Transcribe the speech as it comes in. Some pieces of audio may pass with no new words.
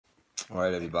All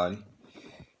right, everybody.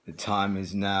 The time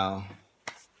is now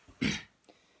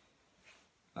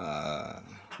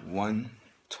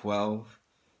 1:12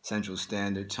 Central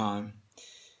Standard Time,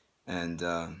 and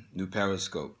new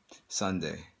Periscope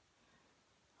Sunday.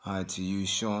 Hi to you,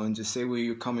 Sean. Just say where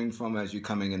you're coming from as you're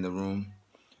coming in the room.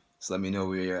 Just let me know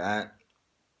where you're at,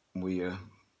 where you're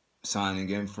signing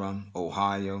in from.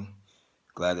 Ohio.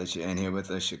 Glad that you're in here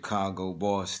with us. Chicago,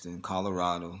 Boston,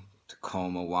 Colorado,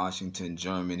 Tacoma, Washington,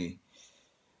 Germany,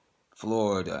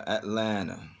 Florida,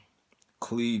 Atlanta,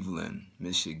 Cleveland,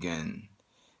 Michigan,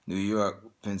 New York,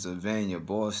 Pennsylvania,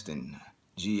 Boston,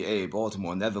 GA,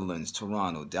 Baltimore, Netherlands,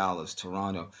 Toronto, Dallas,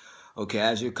 Toronto. Okay,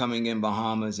 as you're coming in,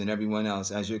 Bahamas and everyone else,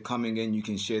 as you're coming in, you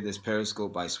can share this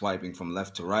Periscope by swiping from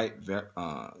left to right.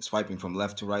 Swiping from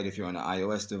left to right if you're on an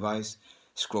iOS device.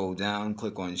 Scroll down,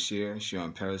 click on share. Share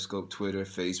on Periscope, Twitter,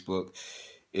 Facebook.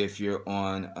 If you're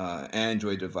on an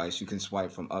Android device, you can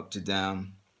swipe from up to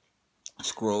down.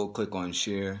 Scroll, click on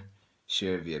share.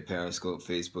 Share via Periscope,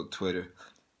 Facebook, Twitter.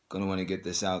 Gonna want to get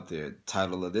this out there.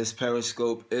 Title of this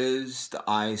Periscope is The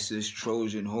ISIS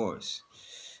Trojan Horse,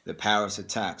 the Paris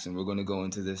attacks, and we're going to go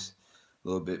into this a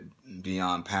little bit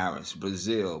beyond Paris.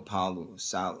 Brazil,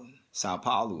 Sao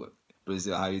Paulo,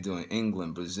 Brazil. How you doing?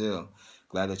 England, Brazil.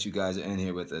 Glad that you guys are in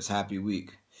here with us. Happy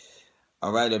week.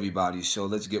 All right, everybody. So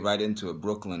let's get right into it.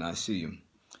 Brooklyn, I see you.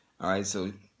 All right,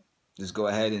 so just go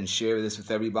ahead and share this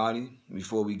with everybody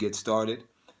before we get started.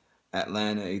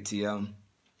 Atlanta, ATL.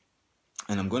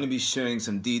 And I'm going to be sharing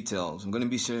some details.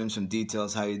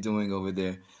 How you doing over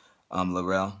there,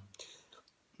 Laurel?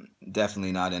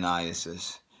 Definitely not in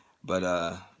ISIS, but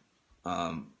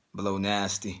below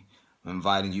nasty. I'm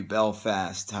inviting you,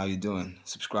 Belfast. How you doing?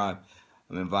 Subscribe.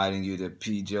 I'm inviting you to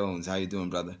P. Jones. How you doing,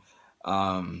 brother?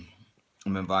 I'm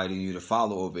inviting you to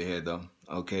follow over here, though.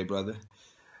 Okay, brother?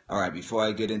 All right, before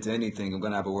I get into anything, I'm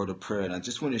going to have a word of prayer. And I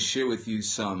just want to share with you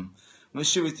some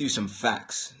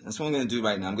facts. That's what I'm going to do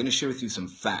right now. I'm going to share with you some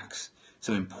facts,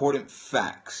 some important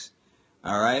facts.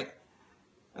 All right?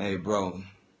 Hey, bro.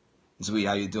 Zui,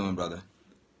 how you doing, brother?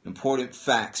 Important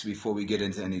facts before we get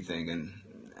into anything. And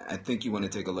I think you want to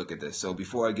take a look at this. So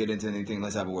before I get into anything,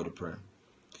 let's have a word of prayer.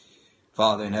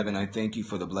 Father in heaven, I thank you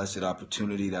for the blessed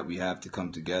opportunity that we have to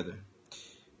come together.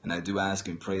 And I do ask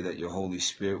and pray that your Holy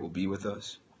Spirit will be with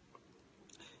us.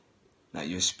 That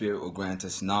your Spirit will grant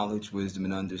us knowledge, wisdom,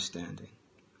 and understanding.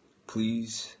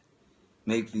 Please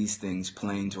make these things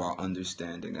plain to our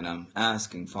understanding. And I'm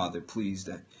asking, Father, please,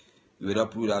 that you would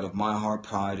uproot out of my heart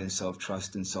pride and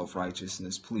self-trust and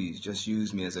self-righteousness. Please, just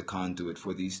use me as a conduit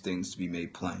for these things to be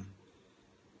made plain,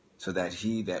 so that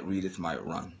he that readeth might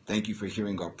run. Thank you for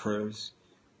hearing our prayers.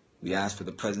 We ask for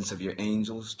the presence of your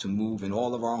angels to move in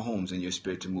all of our homes and your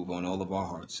Spirit to move on all of our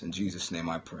hearts. In Jesus' name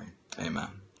I pray. Amen.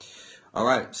 All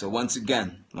right, so once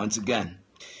again,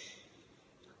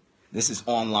 this is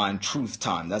online truth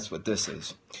time. That's what this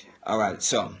is. All right,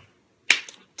 so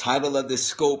title of this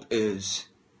scope is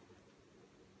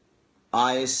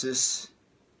ISIS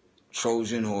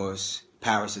Trojan Horse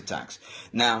Paris attacks.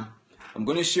 Now, I'm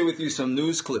going to share with you some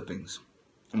news clippings.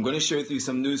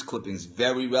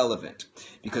 Very relevant,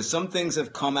 because some things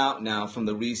have come out now from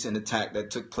the recent attack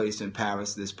that took place in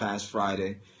Paris this past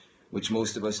Friday, which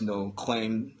most of us know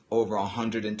claimed over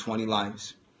 120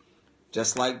 lives.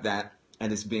 Just like that,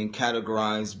 and it's being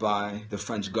categorized by the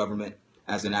French government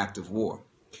as an act of war.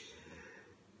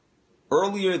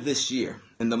 Earlier this year,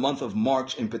 in the month of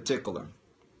March in particular,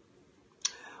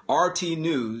 RT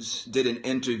News did an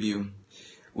interview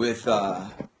with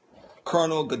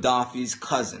Colonel Gaddafi's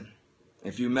cousin.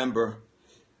 If you remember,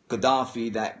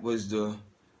 Gaddafi, that was the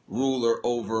ruler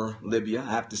over Libya.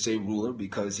 I have to say ruler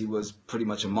because he was pretty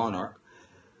much a monarch.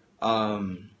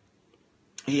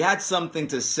 He had something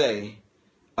to say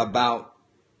about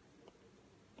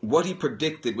what he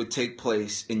predicted would take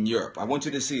place in Europe. I want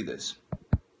you to see this.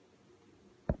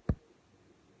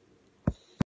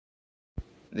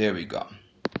 There we go.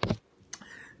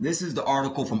 This is the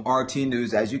article from RT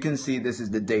News. As you can see, this is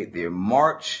the date there,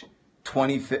 March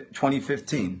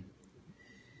 2015.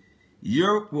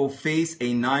 Europe will face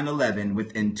a 9/11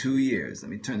 within 2 years. Let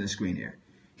me turn the screen here.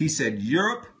 He said,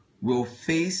 Europe will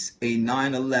face a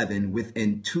 9/11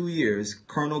 within 2 years,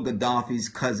 Colonel Gaddafi's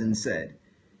cousin said.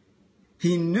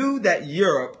 He knew that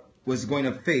Europe was going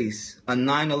to face a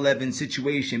 9/11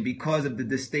 situation because of the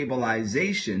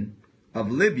destabilization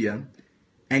of Libya,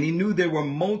 and he knew there were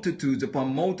multitudes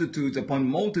upon multitudes upon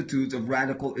multitudes of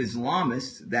radical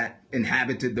Islamists that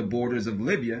inhabited the borders of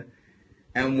Libya.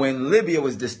 And when Libya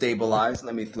was destabilized,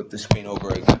 let me flip the screen over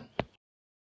again.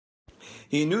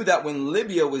 He knew that when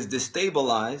Libya was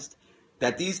destabilized,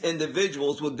 that these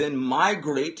individuals would then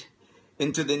migrate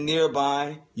into the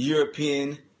nearby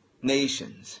European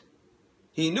nations.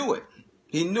 He knew it.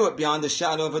 He knew it beyond a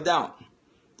shadow of a doubt.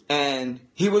 And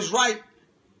he was right.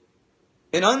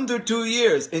 In under 2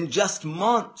 years, in just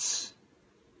months,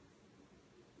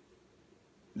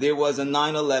 there was a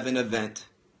 9/11 event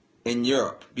in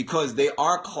Europe, because they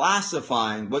are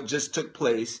classifying what just took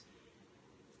place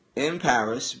in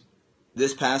Paris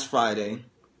this past Friday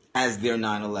as their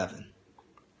 9/11.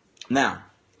 Now,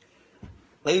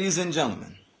 ladies and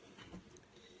gentlemen,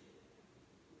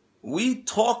 we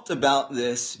talked about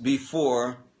this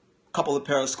before, a couple of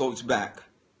periscopes back,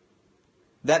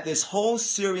 that this whole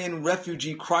Syrian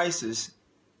refugee crisis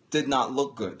did not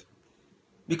look good.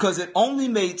 Because it only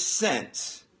made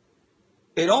sense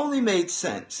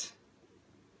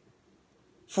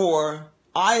for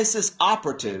ISIS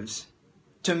operatives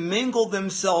to mingle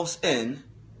themselves in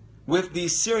with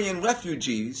these Syrian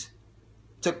refugees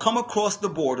to come across the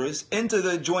borders into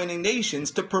the adjoining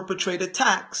nations to perpetrate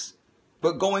attacks,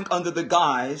 but going under the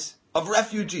guise of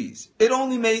refugees. It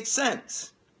only made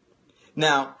sense.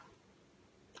 Now,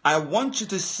 I want you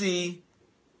to see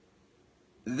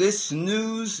this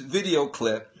news video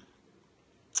clip.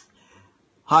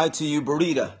 Hi to you,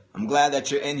 Burita. I'm glad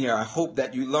that you're in here. I hope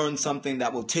that you learned something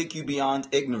that will take you beyond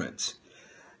ignorance.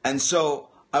 And so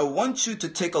I want you to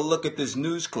take a look at this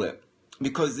news clip,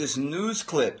 because this news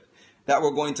clip that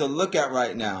we're going to look at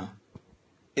right now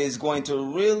is going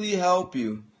to really help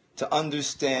you to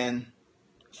understand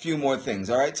a few more things.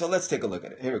 All right, so let's take a look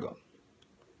at it. Here we go.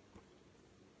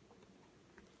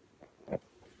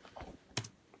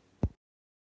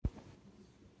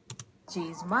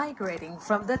 Migrating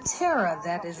from the terror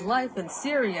that is life in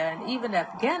Syria and even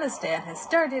Afghanistan has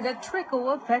started a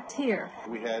trickle effect here.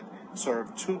 We had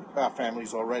served 2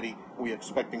 families already. We're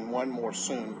expecting 1 more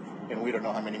soon, and we don't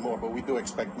know how many more, but we do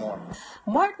expect more.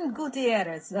 Martin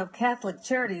Gutierrez of Catholic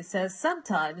Charities says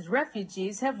sometimes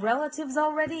refugees have relatives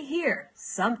already here,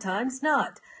 sometimes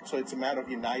not. So it's a matter of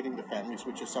uniting the families,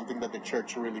 which is something that the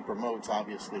church really promotes,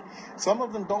 obviously. Some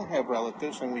of them don't have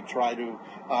relatives, and we try to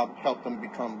help them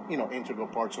become, integral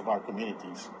parts of our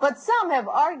communities. But some have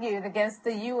argued against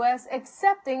the U.S.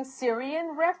 accepting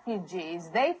Syrian refugees.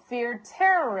 They fear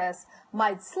terrorists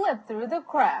might slip through the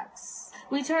cracks.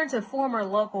 We turn to former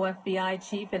local FBI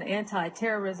chief and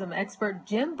anti-terrorism expert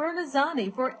Jim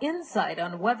Bernazzani for insight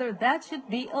on whether that should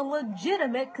be a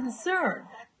legitimate concern.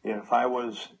 If I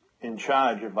was in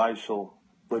charge of ISIL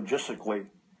logistically,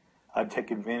 I'd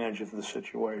take advantage of the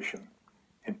situation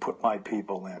and put my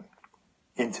people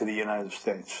into the United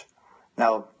States.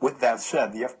 Now, with that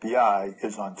said, the FBI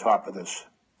is on top of this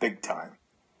big time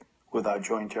with our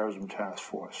Joint Terrorism Task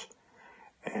Force.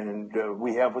 And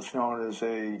we have what's known as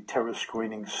a terrorist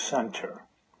screening center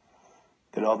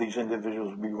that all these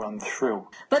individuals will be run through.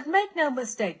 But make no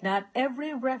mistake, not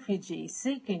every refugee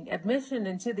seeking admission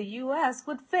into the U.S.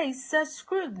 would face such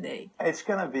scrutiny. It's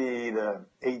going to be the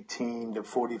 18 to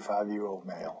 45-year-old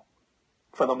male,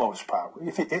 for the most part.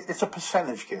 It's a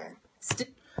percentage game.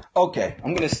 Okay,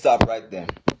 I'm going to stop right there.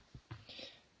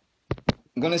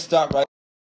 I'm going to stop right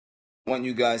there. I want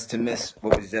you guys to miss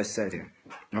what was just said here.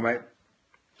 All right?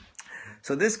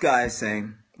 So this guy is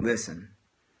saying, listen,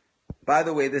 by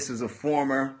the way, this is a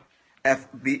former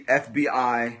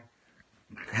FBI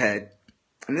head.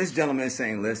 And this gentleman is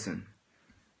saying, listen,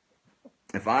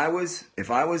 if I was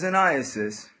in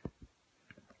ISIS,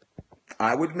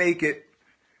 I would make it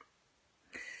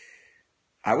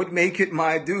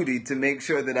my duty to make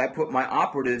sure that I put my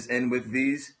operatives in with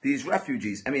these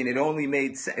refugees. I mean, it would only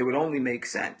make sense. It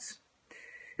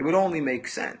would only make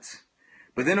sense.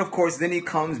 But then, of course, then he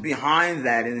comes behind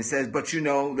that and he says, but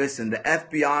listen, the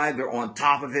FBI, they're on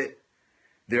top of it.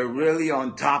 They're really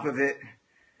on top of it.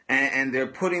 And they're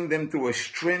putting them through a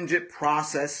stringent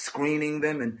process, screening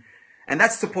them. And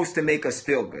that's supposed to make us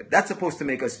feel good. That's supposed to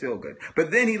make us feel good.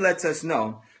 But then he lets us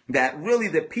know that really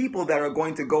the people that are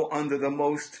going to go under the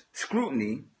most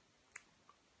scrutiny,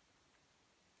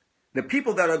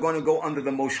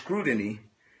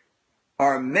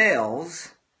 are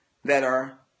males that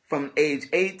are from age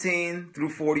 18 through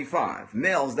 45.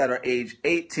 Males that are age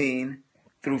 18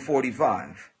 through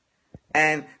 45.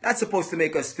 And that's supposed to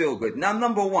make us feel good. Now,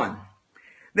 number one,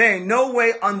 there ain't no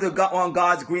way on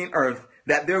God's green earth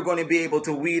that they're going to be able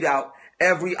to weed out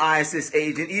every ISIS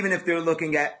agent, even if they're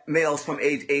looking at males from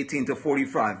age 18 to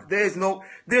 45. There's no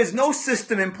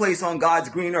system in place on God's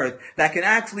green earth that can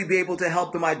actually be able to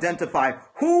help them identify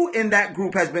who in that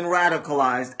group has been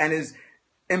radicalized and is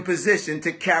in position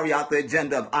to carry out the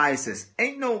agenda of ISIS.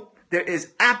 There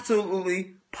is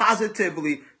absolutely,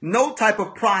 positively no type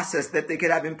of process that they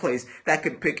could have in place that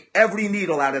could pick every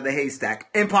needle out of the haystack.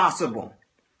 Impossible.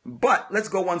 But let's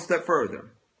go one step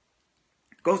further.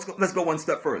 Let's go one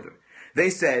step further. They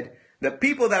said the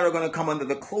people that are going to come under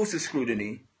the closest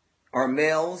scrutiny are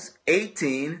males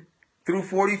 18 through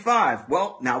 45.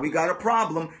 Well, now we got a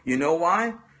problem. You know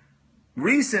why?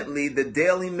 Recently, the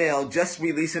Daily Mail just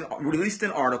released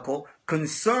an article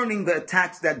concerning the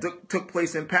attacks that took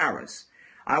place in Paris.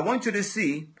 I want you to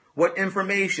see what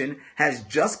information has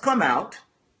just come out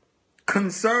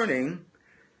concerning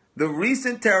the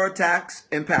recent terror attacks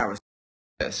in Paris.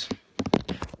 Yes.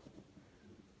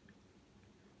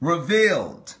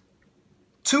 Revealed.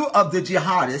 2 of the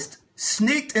jihadists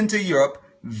sneaked into Europe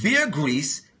via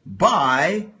Greece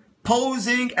by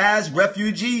posing as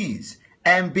refugees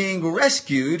and being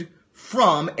rescued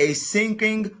from a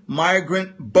sinking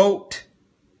migrant boat.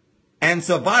 And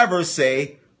survivors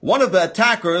say one of the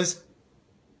attackers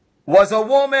was a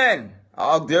woman.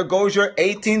 Oh, there goes your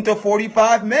 18 to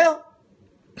 45 male.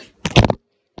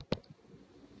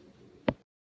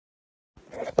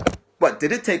 What,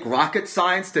 did it take rocket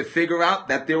science to figure out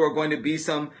that there were going to be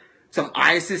some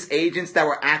ISIS agents that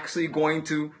were actually going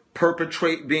to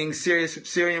perpetrate being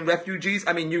Syrian refugees?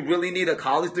 I mean, you really need a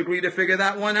college degree to figure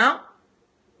that one out?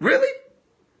 Really?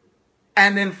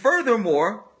 And then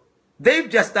furthermore, they've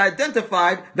just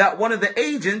identified that one of the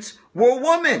agents were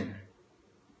women.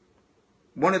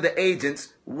 One of the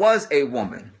agents was a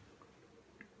woman.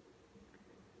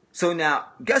 So now,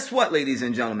 guess what, ladies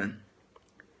and gentlemen?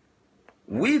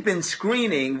 We've been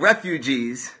screening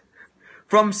refugees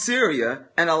from Syria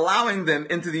and allowing them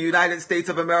into the United States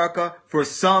of America for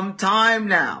some time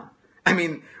now. I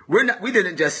mean, we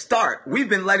didn't just start. We've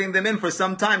been letting them in for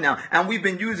some time now. And we've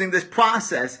been using this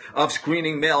process of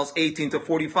screening males 18 to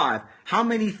 45. How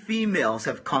many females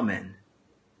have come in?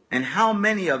 And how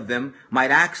many of them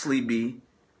might actually be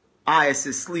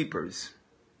ISIS sleepers?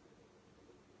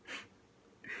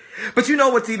 But you know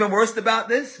what's even worse about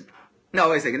this? No,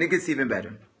 wait a second. It gets even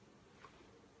better.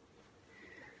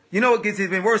 You know what gets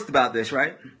even worse about this,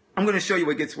 right? I'm going to show you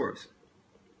what gets worse.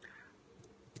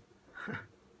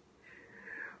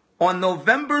 On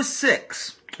November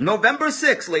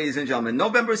 6th, ladies and gentlemen,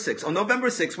 November 6th, on November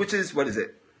 6th, which is, what is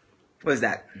it? What is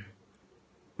that?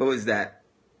 What was that?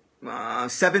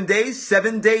 7 days?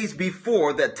 7 days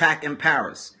before the attack in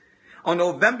Paris. On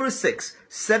November 6th,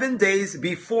 7 days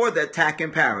before the attack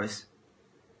in Paris,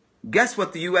 guess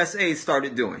what the USA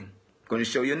started doing? I'm going to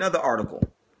show you another article.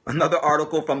 Another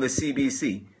article from the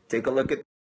CBC. Take a look at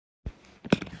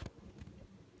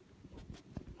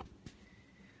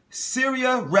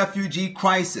Syria refugee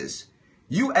crisis.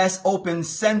 U.S. opens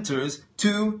centers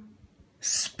to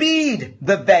speed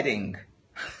the vetting.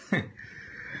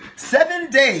 7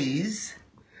 days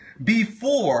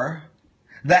before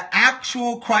the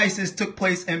actual crisis took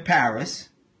place in Paris,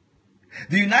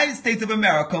 the United States of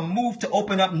America moved to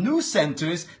open up new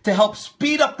centers to help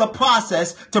speed up the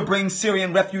process to bring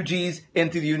Syrian refugees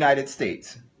into the United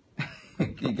States.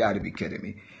 You got to be kidding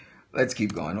me. Let's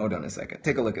keep going. Hold on a second.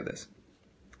 Take a look at this.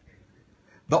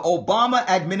 The Obama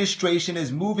administration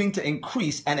is moving to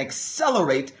increase and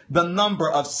accelerate the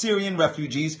number of Syrian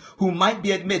refugees who might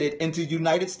be admitted into the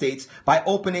United States by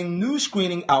opening new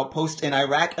screening outposts in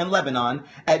Iraq and Lebanon,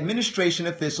 administration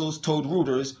officials told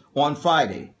Reuters on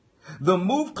Friday. The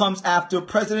move comes after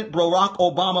President Barack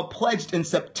Obama pledged in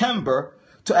September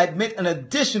to admit an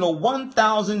additional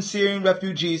 1,000 Syrian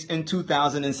refugees in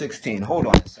 2016. Hold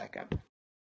on a second.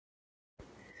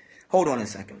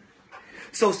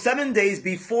 So 7 days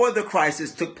before the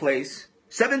crisis took place,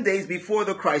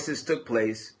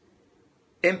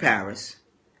 in Paris,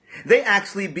 they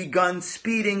actually begun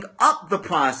speeding up the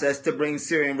process to bring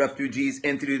Syrian refugees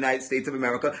into the United States of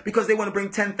America because they want to bring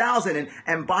 10,000 in.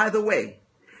 And by the way,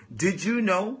 did you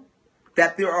know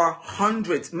that there are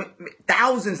hundreds,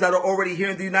 thousands that are already here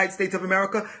in the United States of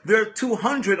America? There are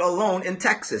 200 alone in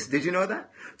Texas. Did you know that?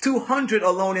 200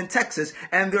 alone in Texas,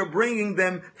 and they're bringing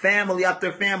them family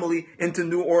after family into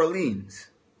New Orleans.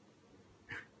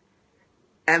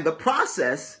 And the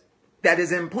process that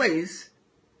is in place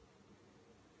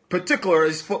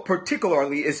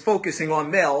particularly is focusing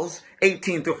on males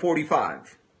 18 to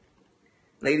 45.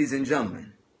 Ladies and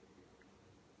gentlemen,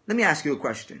 let me ask you a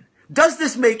question. Does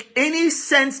this make any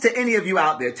sense to any of you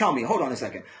out there? Tell me. Hold on a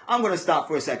second. I'm going to stop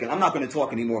for a second. I'm not going to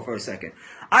talk anymore for a second.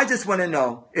 I just want to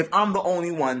know if I'm the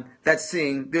only one that's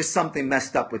seeing there's something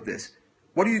messed up with this.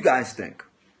 What do you guys think?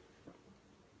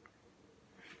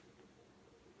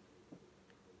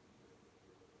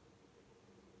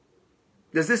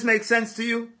 Does this make sense to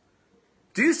you?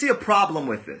 Do you see a problem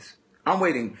with this? I'm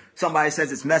waiting. Somebody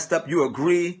says it's messed up. You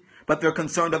agree? But they're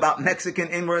concerned about Mexican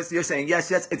immigrants. You're saying, yes,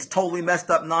 it's totally messed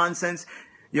up nonsense.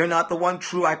 You're not the one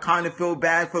true. I kind of feel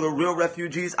bad for the real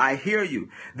refugees. I hear you.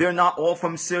 They're not all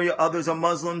from Syria. Others are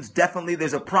Muslims. Definitely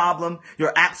there's a problem.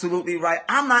 You're absolutely right.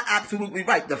 I'm not absolutely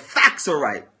right. The facts are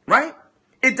right, right?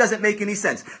 It doesn't make any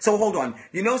sense. So hold on.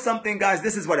 You know something, guys?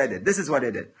 This is what I did. This is what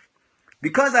I did.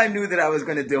 Because I knew that I was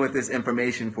going to deal with this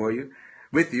information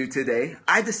with you today,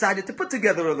 I decided to put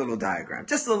together a little diagram,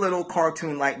 just a little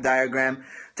cartoon-like diagram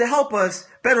to help us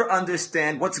better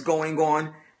understand what's going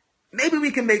on. Maybe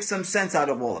we can make some sense out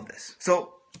of all of this.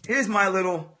 So here's my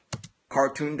little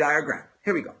cartoon diagram.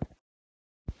 Here we go.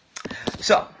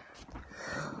 So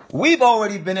we've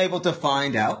already been able to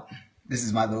find out, this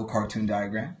is my little cartoon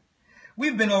diagram.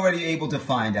 We've been already able to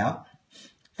find out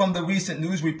from the recent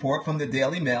news report from the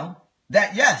Daily Mail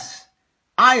that yes,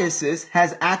 ISIS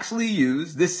has actually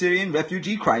used the Syrian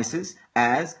refugee crisis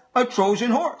as a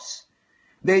Trojan horse.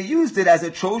 They used it as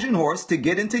a Trojan horse to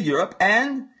get into Europe,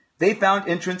 and they found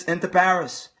entrance into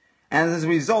Paris. And as a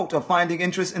result of finding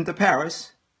entrance into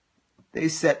Paris, they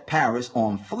set Paris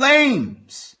on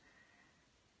flames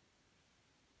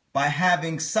by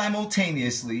having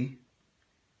simultaneously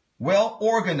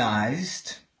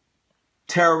well-organized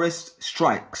terrorist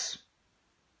strikes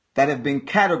that have been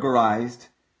categorized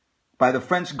by the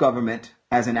French government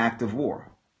as an act of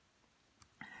war.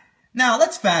 Now,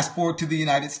 let's fast forward to the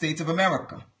United States of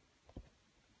America.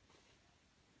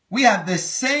 We have the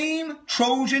same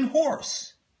Trojan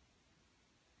horse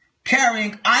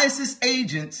carrying ISIS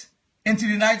agents into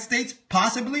the United States,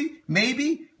 possibly,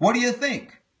 maybe. What do you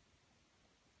think?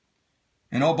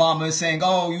 And Obama is saying,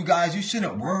 oh, you guys, you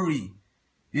shouldn't worry.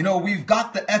 You know, we've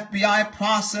got the FBI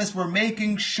process. We're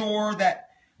making sure that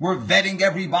we're vetting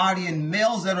everybody, and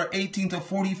males that are 18 to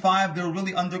 45, they're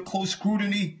really under close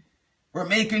scrutiny. We're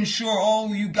making sure,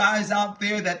 oh, you guys out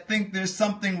there that think there's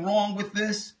something wrong with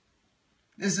this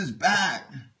is bad.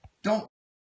 Don't,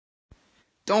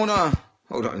 hold on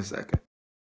a second.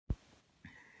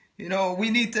 You know, we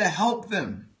need to help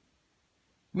them.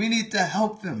 We need to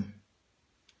help them.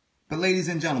 But ladies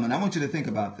and gentlemen, I want you to think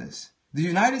about this. The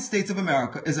United States of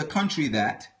America is a country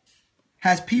that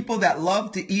has people that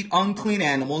love to eat unclean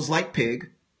animals like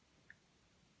pig.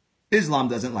 Islam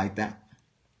doesn't like that.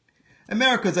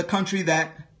 America is a country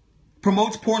that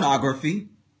promotes pornography.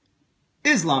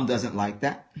 Islam doesn't like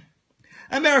that.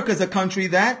 America is a country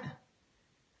that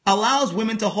allows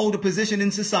women to hold a position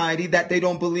in society that they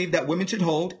don't believe that women should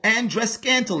hold and dress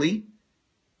scantily.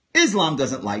 Islam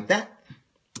doesn't like that.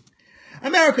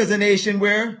 America is a nation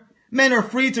where men are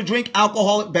free to drink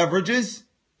alcoholic beverages.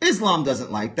 Islam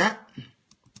doesn't like that.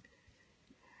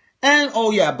 And, oh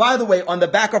yeah, by the way, on the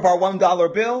back of our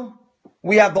 $1 bill,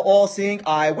 we have the all-seeing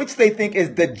eye, which they think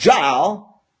is the Jah,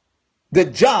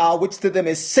 which to them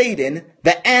is Satan,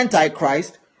 the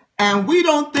Antichrist. And we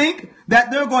don't think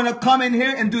that they're going to come in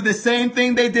here and do the same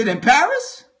thing they did in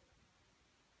Paris?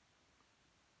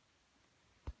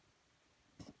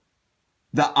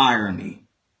 The irony.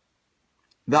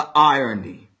 The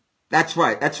irony. That's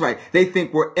right. That's right. They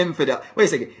think we're infidel. Wait a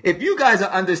second. If you guys are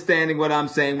understanding what I'm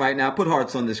saying right now, put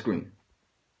hearts on the screen.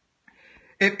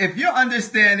 If you're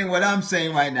understanding what I'm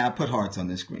saying right now, put hearts on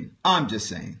the screen. I'm just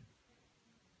saying.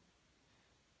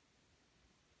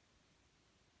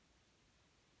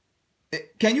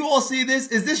 Can you all see this?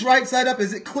 Is this right side up?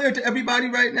 Is it clear to everybody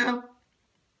right now?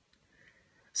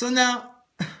 So now,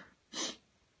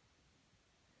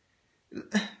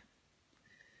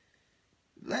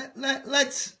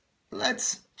 let's,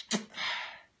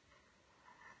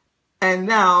 and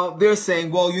now they're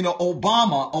saying, well, you know,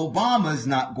 Obama's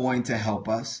not going to help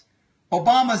us.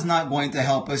 Obama's not going to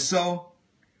help us. So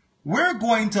we're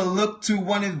going to look to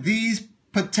one of these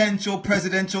potential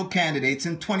presidential candidates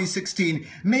in 2016.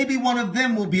 Maybe one of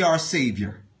them will be our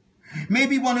savior.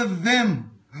 Maybe one of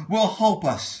them will help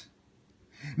us.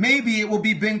 Maybe it will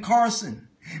be Ben Carson.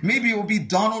 Maybe it will be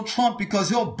Donald Trump because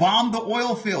he'll bomb the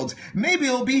oil fields. Maybe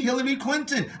it'll be Hillary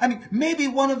Clinton. I mean, maybe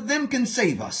one of them can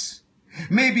save us.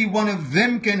 Maybe one of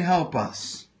them can help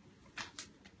us.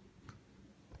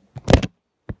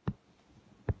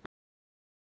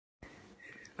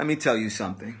 Let me tell you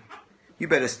something. You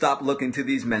better stop looking to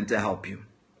these men to help you.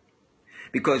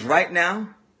 Because right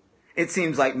now, it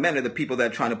seems like men are the people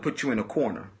that are trying to put you in a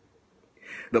corner.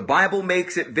 The Bible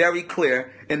makes it very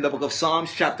clear in the book of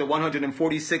Psalms chapter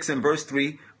 146 and verse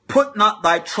 3, put not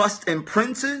thy trust in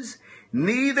princes,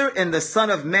 neither in the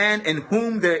Son of Man in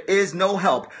whom there is no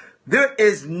help. There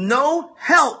is no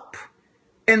help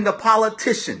in the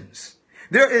politicians.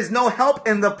 There is no help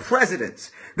in the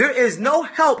presidents. There is no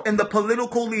help in the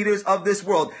political leaders of this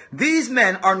world. These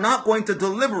men are not going to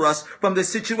deliver us from the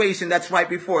situation that's right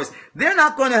before us. They're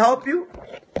not going to help you.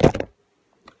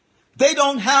 They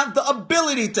don't have the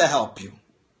ability to help you.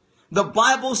 The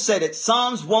Bible said it,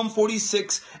 Psalms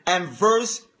 146 and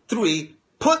verse 3,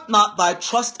 put not thy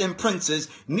trust in princes,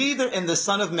 neither in the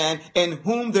Son of Man, in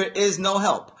whom there is no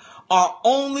help. Our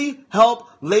only help,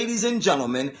 ladies and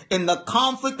gentlemen, in the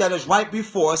conflict that is right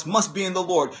before us must be in the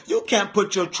Lord. You can't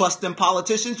put your trust in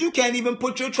politicians. You can't even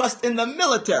put your trust in the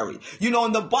military. You know,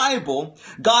 in the Bible,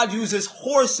 God uses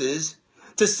horses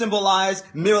to symbolize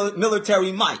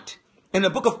military might. In the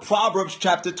book of Proverbs,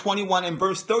 chapter 21 and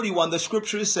verse 31, the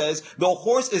scripture says, the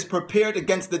horse is prepared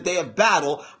against the day of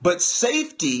battle, but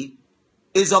safety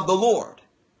is of the Lord.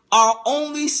 Our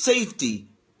only safety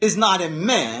is not in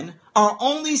man. Our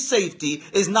only safety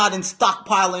is not in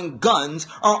stockpiling guns.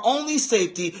 Our only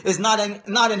safety is not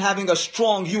in having a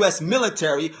strong U.S.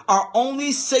 military. Our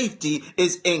only safety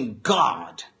is in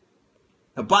God.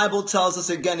 The Bible tells us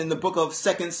again in the book of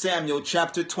 2 Samuel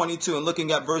chapter 22 and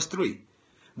looking at verse 3.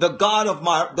 The God of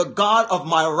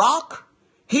my rock,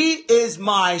 he is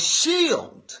my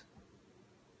shield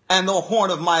and the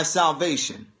horn of my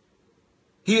salvation.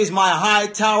 He is my high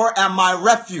tower and my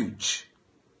refuge.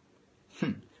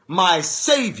 My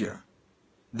Savior,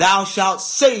 thou shalt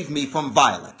save me from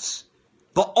violence.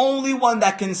 The only one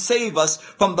that can save us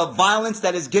from the violence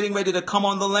that is getting ready to come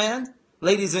on the land,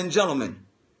 ladies and gentlemen,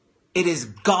 it is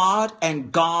God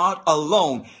and God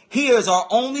alone. He is our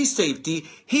only safety.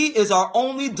 He is our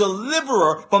only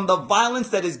deliverer from the violence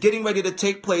that is getting ready to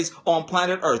take place on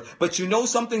planet Earth. But you know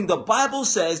something? The Bible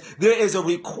says there is a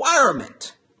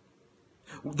requirement.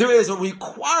 There is a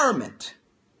requirement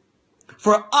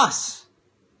for us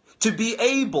to be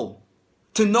able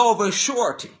to know of a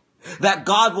surety that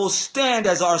God will stand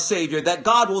as our Savior, that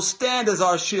God will stand as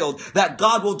our shield, that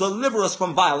God will deliver us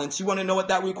from violence. You want to know what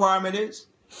that requirement is?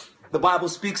 The Bible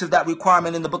speaks of that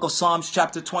requirement in the book of Psalms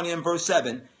chapter 20 and verse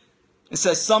 7. It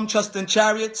says, some trust in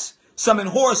chariots, some in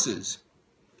horses,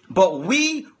 but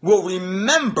we will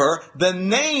remember the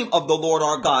name of the Lord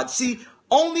our God. See,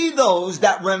 only those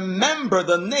that remember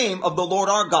the name of the Lord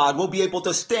our God will be able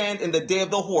to stand in the day of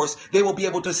the horse. They will be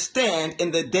able to stand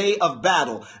in the day of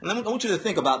battle. And I want you to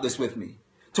think about this with me.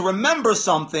 To remember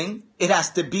something, it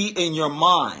has to be in your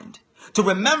mind. To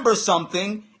remember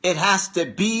something, it has to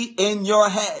be in your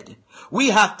head. We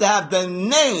have to have the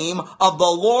name of the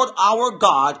Lord our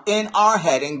God in our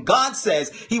head. And God says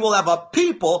he will have a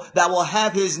people that will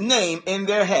have his name in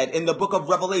their head. In the book of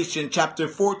Revelation, chapter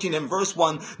 14 and verse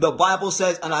 1, the Bible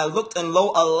says, and I looked, and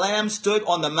lo, a lamb stood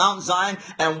on the Mount Zion,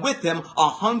 and with him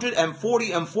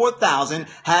 144,000,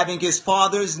 having his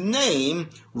father's name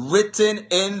written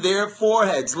in their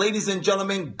foreheads. Ladies and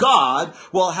gentlemen, God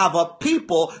will have a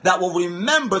people that will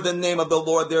remember the name of the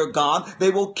Lord their God.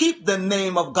 They will keep the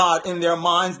name of God in their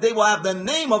minds. They will have the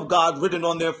name of God written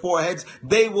on their foreheads.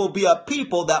 They will be a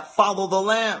people that follow the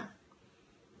Lamb.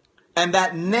 And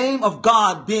that name of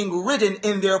God being written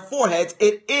in their foreheads,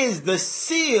 it is the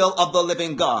seal of the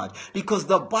living God. Because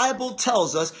the Bible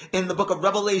tells us in the book of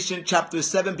Revelation chapter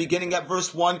 7, beginning at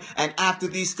verse 1, and after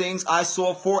these things I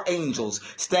saw 4 angels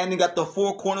standing at the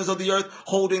 4 corners of the earth,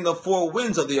 holding the 4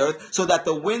 winds of the earth, so that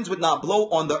the winds would not blow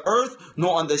on the earth,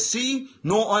 nor on the sea,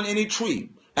 nor on any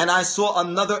tree. And I saw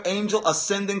another angel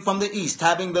ascending from the east,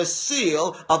 having the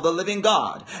seal of the living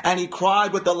God. And he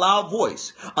cried with a loud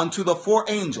voice unto the 4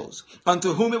 angels,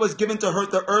 unto whom it was given to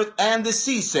hurt the earth and the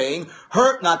sea, saying,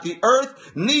 hurt not the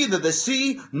earth, neither the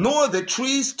sea, nor the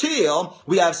trees, till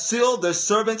we have sealed the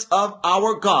servants of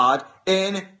our God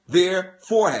in their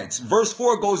foreheads. Verse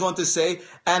 4 goes on to say,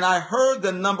 and I heard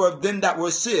the number of them that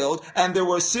were sealed, and there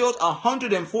were sealed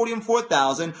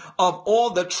 144,000 of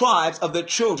all the tribes of the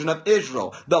children of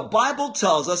Israel. The Bible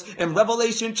tells us in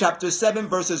Revelation chapter 7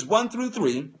 verses 1 through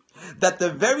 3 that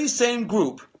the very same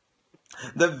group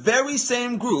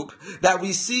that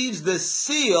receives the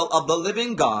seal of the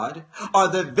living God are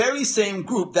the very same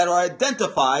group that are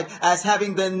identified as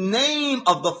having the name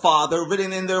of the Father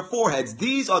written in their foreheads.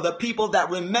 These are the people that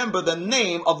remember the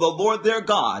name of the Lord their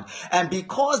God. And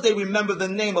because they remember the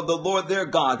name of the Lord their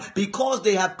God, because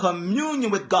they have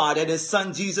communion with God and his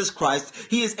Son Jesus Christ,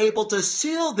 he is able to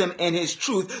seal them in his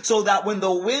truth, so that when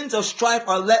the winds of strife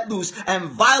are let loose and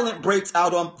violence breaks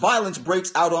out on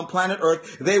planet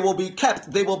Earth, they will be kept.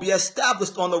 They will be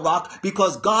established on the rock,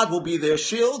 because God will be their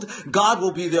shield. God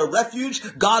will be their refuge.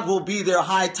 God will be their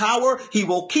high tower. He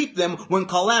will keep them when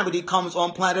calamity comes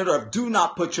on planet Earth. Do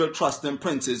not put your trust in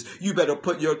princes. You better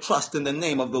put your trust in the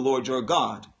name of the Lord your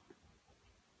God.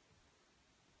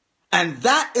 And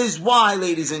that is why,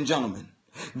 ladies and gentlemen,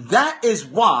 that is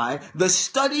why the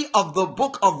study of the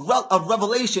book of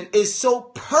Revelation is so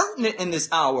pertinent in this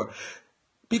hour.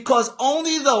 Because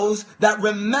only those that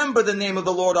remember the name of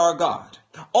the Lord our God,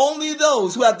 Only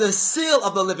those who have the seal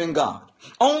of the living God.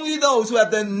 Only those who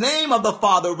have the name of the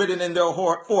Father written in their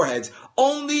foreheads.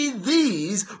 Only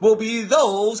these will be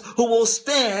those who will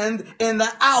stand in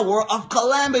the hour of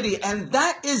calamity. And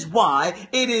that is why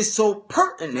it is so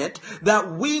pertinent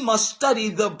that we must study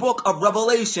the book of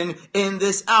Revelation in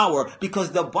this hour.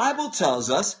 Because the Bible tells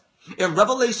us in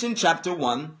Revelation chapter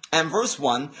 1 and verse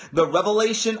 1, the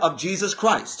revelation of Jesus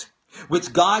Christ,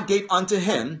 which God gave unto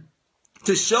him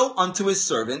to show unto his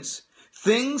servants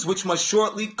things which must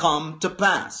shortly come to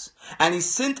pass. And he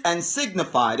sent and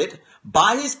signified it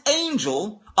by his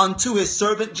angel unto his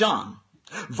servant John.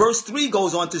 Verse 3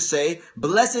 goes on to say,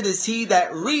 Blessed is he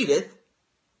that readeth,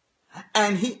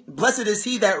 and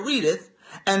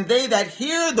they that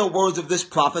hear the words of this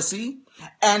prophecy,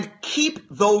 and keep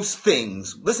those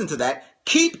things. Listen to that.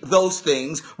 Keep those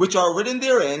things which are written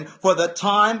therein, for the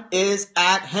time is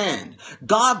at hand.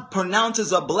 God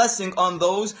pronounces a blessing on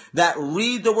those that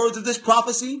read the words of this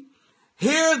prophecy,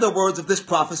 hear the words of this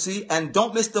prophecy, and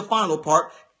don't miss the final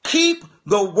part. Keep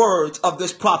the words of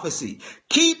this prophecy.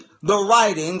 Keep the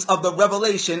writings of the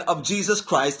revelation of Jesus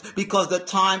Christ, because the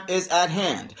time is at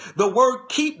hand. The word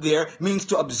keep there means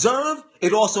to observe.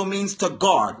 It also means to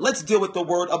guard. Let's deal with the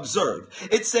word observe.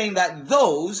 It's saying that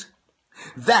those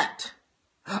that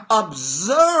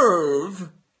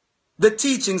observe the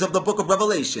teachings of the book of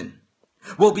Revelation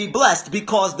will be blessed,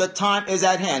 because the time is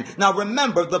at hand. Now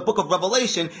remember, the book of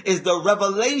Revelation is the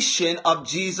revelation of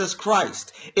Jesus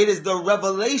Christ. It is the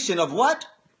revelation of what?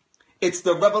 It's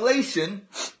the revelation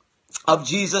of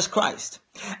Jesus Christ.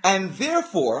 And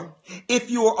therefore,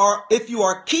 if you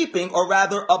are keeping, or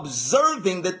rather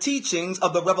observing, the teachings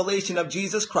of the revelation of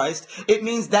Jesus Christ, it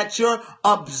means that you're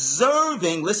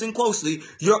observing, listen closely,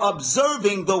 you're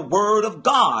observing the word of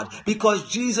God,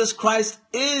 because Jesus Christ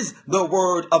is the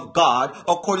word of God,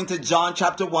 according to John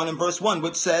chapter 1 and verse 1,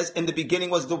 which says, in the beginning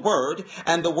was the word,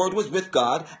 and the word was with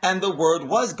God, and the word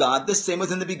was God. The same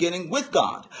was in the beginning with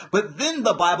God. But then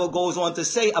the Bible goes on to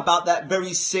say about that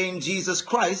very same Jesus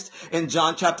Christ in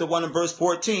John chapter 1 and verse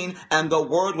 14, and the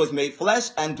word was made flesh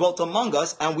and dwelt among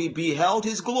us, and we beheld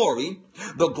his glory,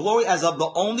 the glory as of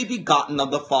the only begotten of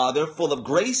the Father, full of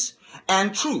grace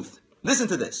and truth. Listen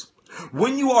to this.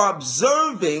 When you are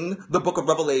observing the book of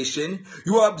Revelation,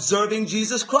 you are observing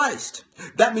Jesus Christ.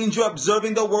 That means you're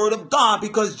observing the word of God,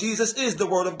 because Jesus is the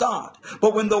word of God.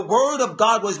 But when the word of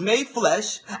God was made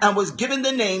flesh and was given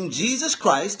the name Jesus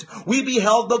Christ, we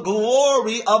beheld the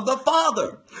glory of the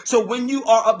Father. So when you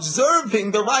are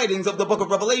observing the writings of the book of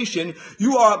Revelation,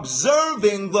 you are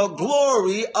observing the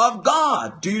glory of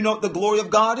God. Do you know what the glory of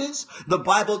God is? The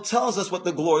Bible tells us what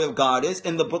the glory of God is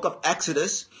in the book of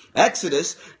Exodus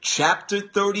chapter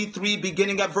 33,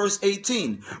 beginning at verse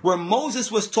 18, where Moses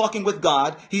was talking with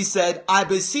God. He said, I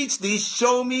beseech thee,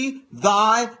 show me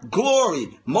thy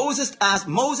glory. Moses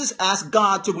asked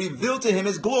God to reveal to him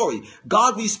his glory.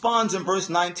 God responds in verse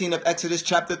 19 of Exodus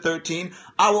chapter 13,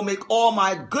 I will make all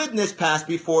my goodness pass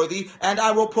before thee, and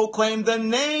I will proclaim the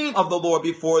name of the Lord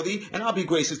before thee, and I'll be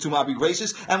gracious to whom I'll be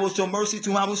gracious, and will show mercy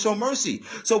to whom I will show mercy.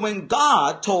 So when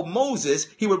God told Moses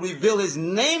he would reveal his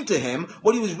name to him,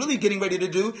 what he was really getting ready to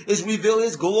do is reveal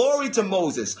his glory to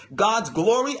Moses. God's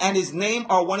glory and his name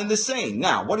are one and the same.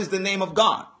 Now, what is the name of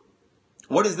God?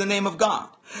 What is the name of God?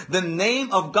 The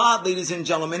name of God, ladies and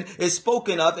gentlemen, is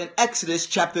spoken of in Exodus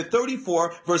chapter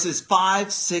 34, verses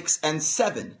 5, 6, and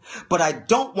 7. But I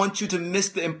don't want you to miss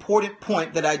the important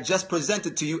point that I just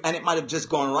presented to you, and it might have just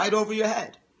gone right over your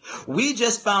head. We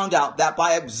just found out that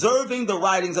by observing the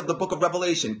writings of the book of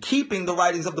Revelation, keeping the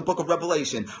writings of the book of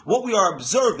Revelation, what we are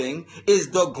observing is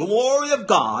the glory of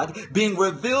God being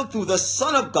revealed through the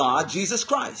Son of God, Jesus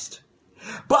Christ.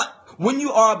 But when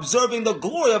you are observing the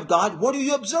glory of God, what are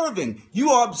you observing?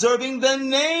 You are observing the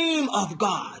name of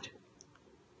God.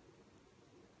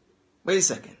 Wait a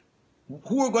second.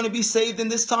 Who are going to be saved in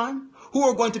this time? Who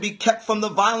are going to be kept from the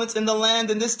violence in the land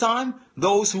in this time?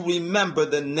 Those who remember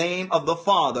the name of the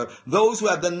Father. Those who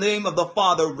have the name of the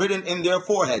Father written in their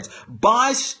foreheads.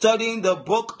 By studying the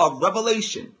book of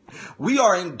Revelation, we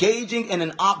are engaging in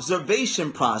an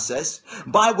observation process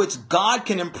by which God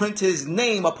can imprint his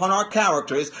name upon our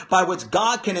characters, by which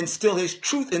God can instill his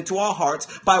truth into our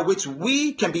hearts, by which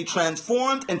we can be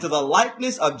transformed into the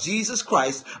likeness of Jesus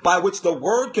Christ, by which the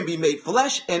word can be made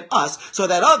flesh in us, so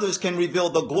that others can reveal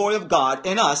the glory of God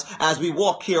in us as we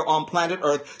walk here on planet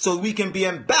Earth, so we can be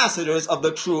ambassadors of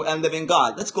the true and living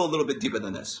God. Let's go a little bit deeper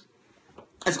than this.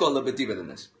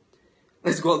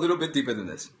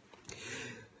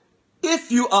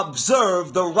 If you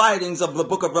observe the writings of the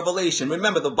book of Revelation,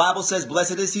 remember the Bible says,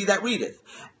 blessed is he that readeth.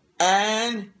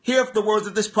 and hear the words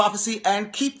of this prophecy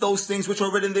and keep those things which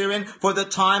are written therein, for the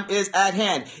time is at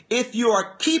hand. If you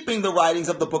are keeping the writings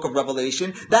of the book of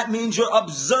Revelation, that means you're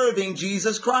observing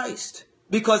Jesus Christ,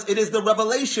 because it is the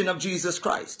revelation of Jesus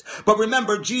Christ. But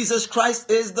remember, Jesus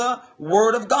Christ is the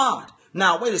Word of God.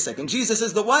 Now, wait a second. Jesus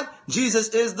is the what? Jesus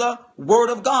is the Word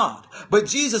of God. But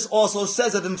Jesus also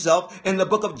says of himself in the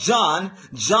book of John,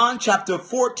 John chapter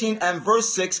 14 and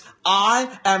verse 6,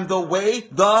 I am the way,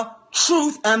 the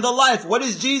truth, and the life. What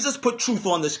is Jesus? Put truth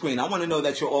on the screen. I want to know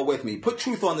that you're all with me. Put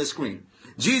truth on the screen.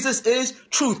 Jesus is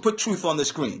truth. Put truth on the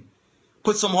screen.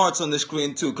 Put some hearts on the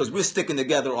screen too, because we're sticking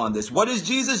together on this. What is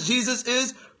Jesus? Jesus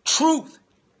is truth.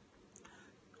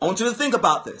 I want you to think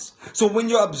about this. So when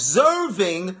you're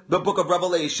observing the book of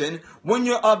Revelation,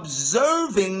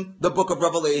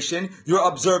 you're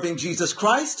observing Jesus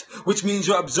Christ, which means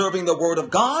you're observing the Word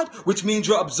of God, which means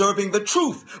you're observing the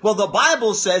truth. Well, the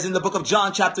Bible says in the book of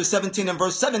John chapter 17 and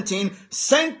verse 17,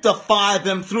 sanctify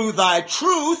them through thy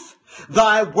truth.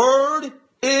 Thy word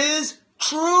is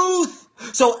truth.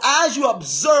 So as you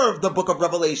observe the book of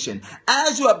Revelation,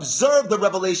 as you observe the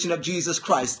revelation of Jesus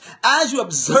Christ, as you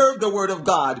observe the Word of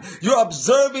God, you're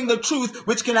observing the truth,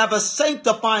 which can have a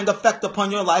sanctifying effect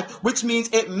upon your life, which means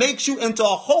it makes you into a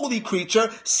holy creature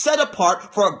set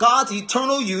apart for God's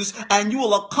eternal use, and you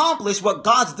will accomplish what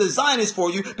God's design is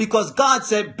for you, because God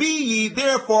said, be ye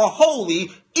therefore holy,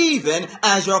 even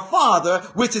as your Father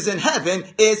which is in heaven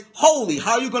is holy.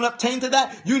 How are you going to obtain to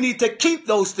that? You need to keep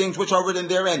those things which are written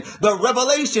therein. The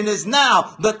revelation is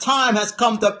now. The time has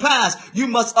come to pass. You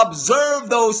must observe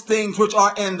those things which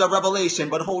are in the revelation.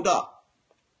 But hold up.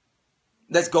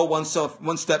 Let's go one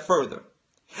step further.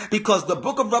 Because the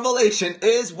book of Revelation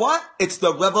is what? It's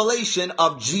the revelation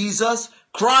of Jesus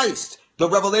Christ. The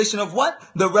revelation of what?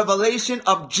 The revelation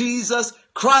of Jesus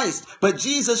Christ. But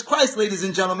Jesus Christ, ladies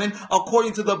and gentlemen,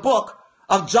 according to the book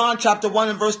of John chapter 1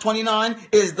 and verse 29,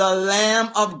 is the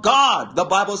Lamb of God. The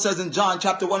Bible says in John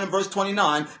chapter 1 and verse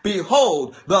 29,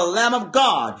 behold, the Lamb of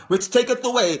God, which taketh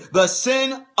away the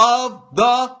sin of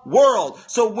the world.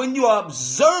 So when you are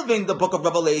observing the book of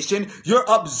Revelation, you're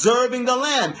observing the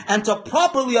Lamb. And to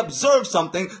properly observe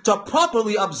something,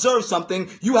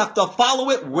 you have to follow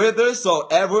it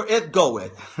whithersoever it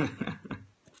goeth.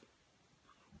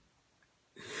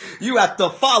 You have to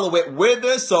follow it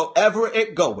whithersoever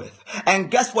it goeth.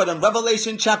 And guess what? In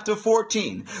Revelation chapter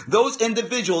 14, those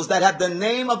individuals that have the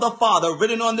name of the Father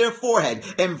written on their forehead,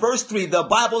 in verse 3, the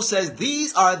Bible says,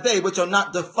 these are they which are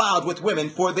not defiled with women,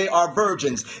 for they are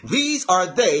virgins. These are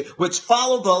they which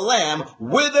follow the Lamb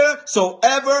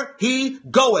whithersoever he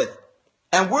goeth.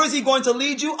 And where is he going to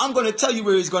lead you? I'm going to tell you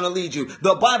where he's going to lead you.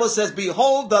 The Bible says,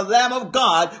 behold, the Lamb of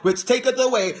God, which taketh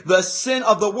away the sin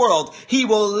of the world. He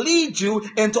will lead you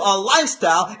into a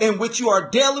lifestyle in which you are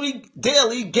daily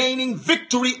gaining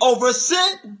victory over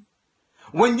sin.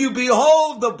 When you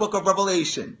behold the book of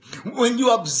Revelation, when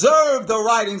you observe the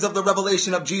writings of the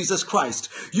revelation of Jesus Christ,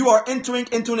 you are entering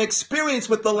into an experience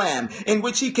with the Lamb in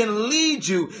which he can lead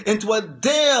you into a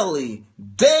daily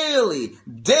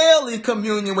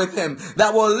communion with him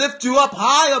that will lift you up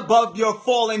high above your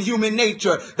fallen human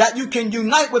nature, that you can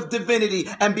unite with divinity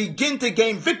and begin to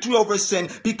gain victory over sin,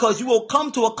 because you will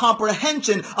come to a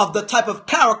comprehension of the type of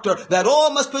character that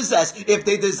all must possess if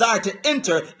they desire to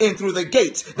enter in through the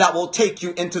gates that will take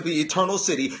you into the eternal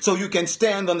city, so you can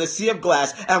stand on the sea of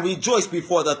glass and rejoice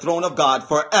before the throne of God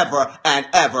forever and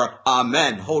ever.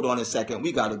 Amen. Hold on a second.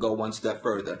 We got to go one step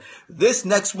further. This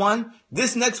next one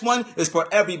is for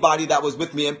everybody that was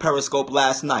with me in Periscope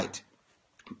last night.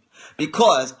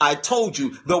 Because I told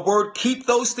you the word keep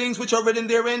those things which are written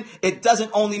therein, it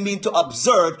doesn't only mean to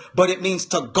observe, but it means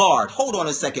to guard. Hold on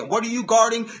a second. What are you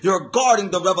guarding? You're guarding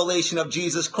the revelation of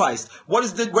Jesus Christ. What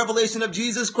is the revelation of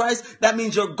Jesus Christ? That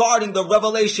means you're guarding the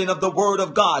revelation of the Word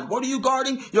of God. What are you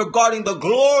guarding? You're guarding the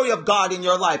glory of God in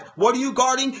your life. What are you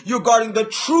guarding? You're guarding the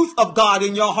truth of God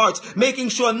in your hearts, making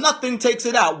sure nothing takes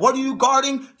it out. What are you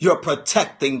guarding? You're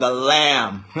protecting the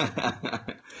Lamb.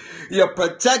 You're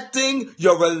protecting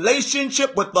your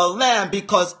relationship with the Lamb,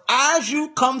 because as you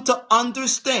come to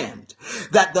understand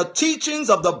that the teachings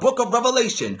of the book of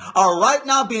Revelation are right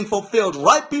now being fulfilled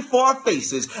right before our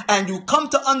faces, and you come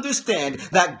to understand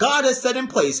that God has set in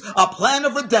place a plan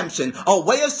of redemption, a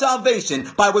way of salvation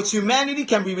by which humanity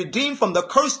can be redeemed from the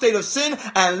cursed state of sin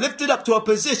and lifted up to a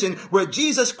position where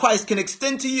Jesus Christ can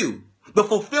extend to you the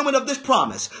fulfillment of this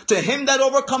promise. To him that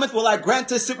overcometh will I grant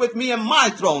to sit with me in my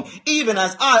throne, even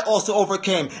as I also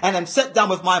overcame and am set down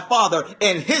with my Father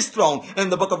in his throne, in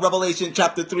the book of Revelation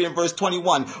chapter 3 and verse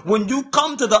 21. When you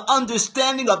come to the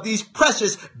understanding of these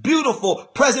precious, beautiful,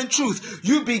 present truths,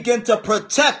 you begin to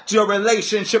protect your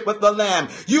relationship with the Lamb.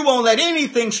 You won't let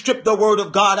anything strip the word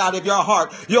of God out of your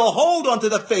heart. You'll hold on to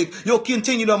the faith. You'll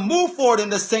continue to move forward in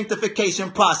the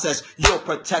sanctification process. You'll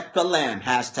protect the Lamb.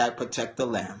 Hashtag protect the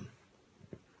Lamb.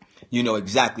 You know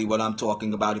exactly what I'm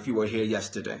talking about if you were here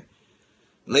yesterday.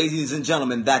 Ladies and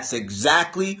gentlemen, that's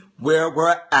exactly where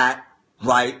we're at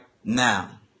right now.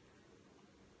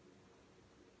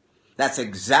 That's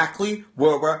exactly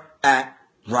where we're at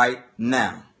right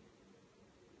now.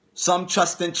 Some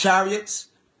trust in chariots,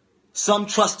 some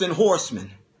trust in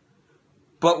horsemen.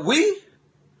 But we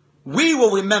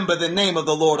will remember the name of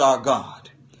the Lord our God.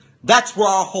 That's where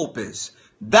our hope is.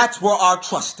 That's where our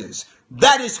trust is.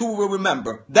 That is who we'll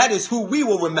remember. That is who we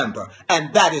will remember.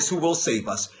 And that is who will save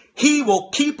us. He will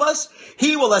keep us.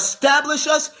 He will establish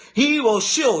us. He will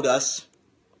shield us.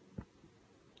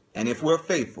 And if we're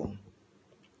faithful,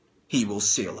 he will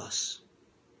seal us.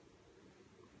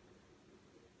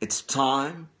 It's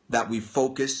time that we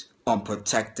focus on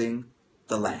protecting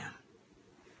the Lamb.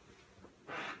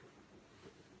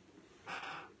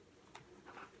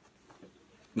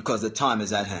 Because the time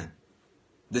is at hand.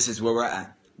 This is where we're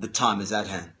at. The time is at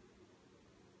hand.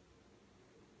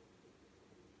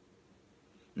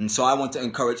 And so I want to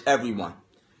encourage everyone.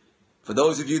 For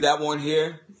those of you that weren't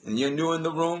here and you're new in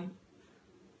the room,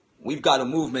 we've got a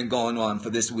movement going on for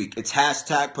this week. It's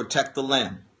hashtag protect the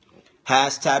Lamb.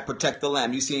 Hashtag protect the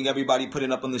Lamb. You're seeing everybody put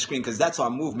it up on the screen because that's our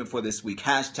movement for this week.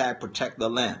 Hashtag protect the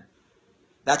Lamb.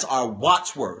 That's our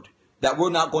watchword. That we're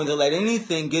not going to let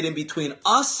anything get in between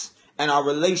us and our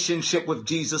relationship with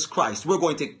Jesus Christ. We're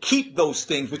going to keep those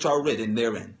things which are written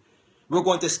therein. We're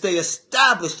going to stay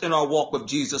established in our walk with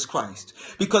Jesus Christ.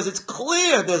 Because it's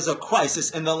clear there's a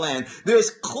crisis in the land. There's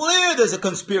a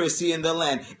conspiracy in the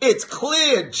land. It's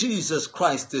clear Jesus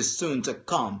Christ is soon to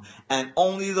come. And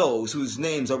only those whose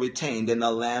names are retained in the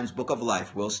Lamb's book of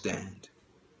life will stand.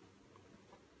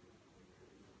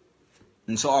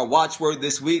 And so our watchword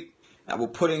this week that we're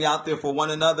putting out there for one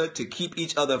another to keep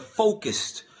each other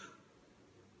focused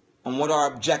on what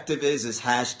our objective is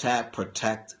hashtag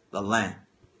protect the Lamb.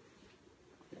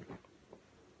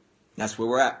 That's where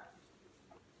we're at.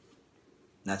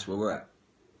 That's where we're at.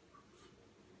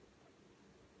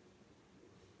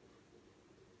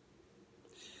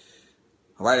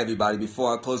 All right, everybody,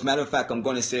 before I close, matter of fact, I'm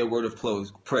going to say a word of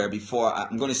prayer.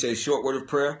 I'm going to say a short word of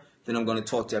prayer, then I'm going to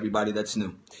talk to everybody that's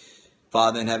new.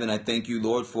 Father in heaven, I thank you,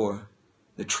 Lord, for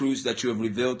the truths that you have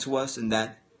revealed to us, and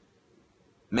that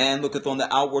man looketh on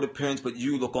the outward appearance, but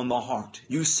you look on the heart.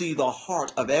 You see the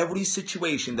heart of every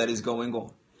situation that is going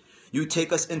on. You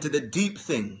take us into the deep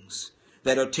things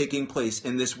that are taking place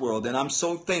in this world. And I'm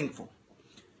so thankful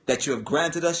that you have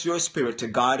granted us your Spirit to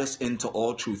guide us into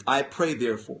all truth. I pray,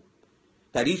 therefore,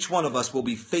 that each one of us will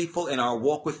be faithful in our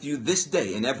walk with you this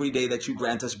day and every day that you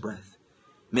grant us breath.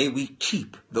 May we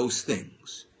keep those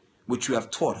things which you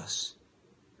have taught us.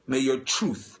 May your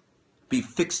truth be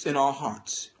fixed in our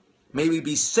hearts. May we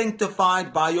be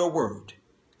sanctified by your word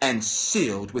and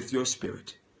sealed with your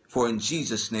Spirit. For in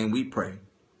Jesus' name we pray.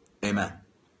 Amen.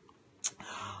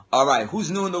 All right, who's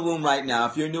new in the room right now?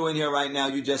 If you're new in here right now,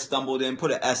 you just stumbled in,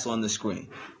 put an S on the screen.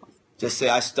 Just say,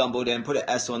 I stumbled in, put an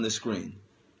S on the screen.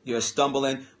 You're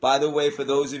stumbling. By the way, for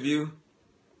those of you,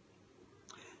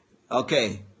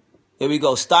 okay, here we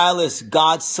go. Stylist,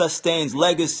 God Sustains,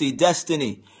 Legacy,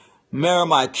 Destiny,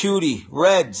 Miramai, Cutie,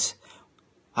 Reds.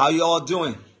 How you all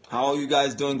doing? How are you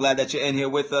guys doing? Glad that you're in here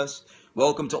with us.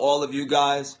 Welcome to all of you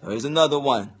guys. Here's another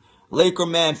one. Laker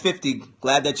Man 50,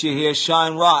 glad that you're here.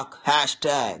 Shine Rock,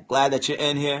 hashtag, glad that you're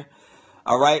in here.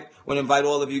 All right, want to invite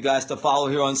all of you guys to follow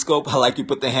here on Scope. I like you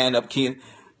put the hand up, Keena.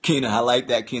 I like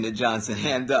that, Keena Johnson.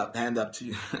 Hand up to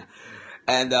you.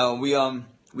 And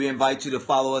we invite you to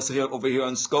follow us over here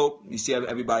on Scope. You see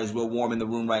everybody's real warm in the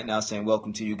room right now, saying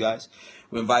welcome to you guys.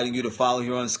 We're inviting you to follow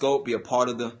here on Scope, be a part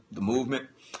of the movement,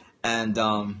 and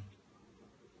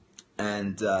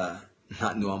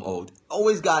not new, I'm old.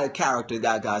 Always got a character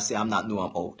that guy say I'm not new,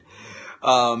 I'm old.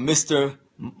 Mr.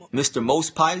 Mo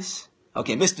Spice.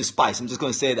 Okay, Mr. Spice. I'm just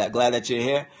going to say that. Glad that you're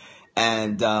here.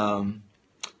 And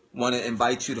want to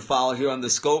invite you to follow here on the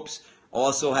Scopes.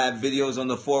 Also have videos on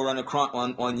the Foreunner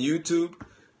on YouTube.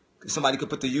 If somebody could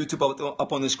put the YouTube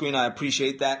up on the screen, I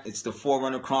appreciate that. It's the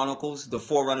Foreunner Chronicles. The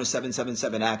Foreunner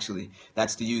 777, actually.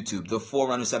 That's the YouTube. The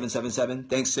Foreunner 777.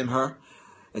 Thanks, Simher.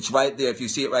 It's right there. If you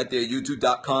see it right there,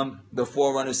 youtube.com, the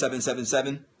Foreunner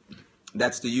 777.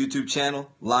 That's the YouTube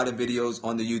channel. A lot of videos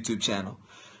on the YouTube channel.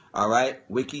 All right,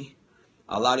 Wiki.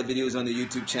 A lot of videos on the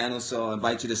YouTube channel, so I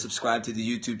invite you to subscribe to the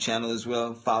YouTube channel as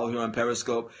well. Follow here on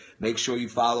Periscope. Make sure you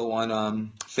follow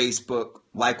on Facebook,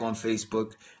 like on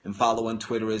Facebook, and follow on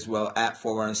Twitter as well, at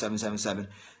Foreunner777.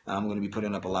 I'm going to be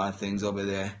putting up a lot of things over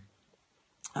there.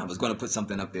 I was going to put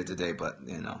something up there today, but,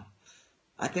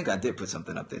 I think I did put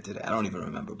something up there today. I don't even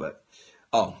remember, but...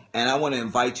 Oh, and I want to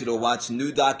invite you to watch a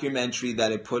new documentary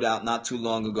that it put out not too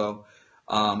long ago.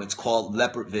 It's called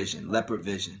Leopard Vision. Leopard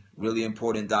Vision. Really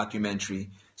important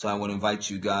documentary. So I want to invite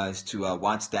you guys to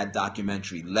watch that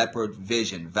documentary. Leopard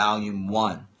Vision, Volume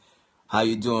 1. How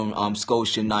you doing,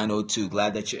 Scotia 902?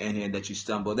 Glad that you're in here and that you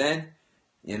stumbled in.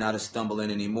 You're not a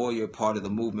stumbling anymore. You're part of the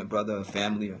movement, brother, or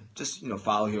family. Or just,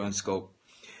 follow here on Scope.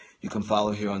 You can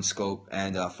follow here on Scope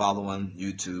and follow on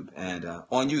YouTube. And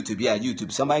on YouTube, yeah,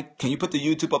 YouTube. Somebody, can you put the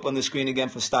YouTube up on the screen again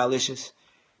for Stylicious?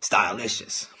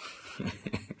 Stylicious.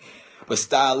 For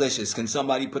Stylicious. Can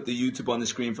somebody put the YouTube on the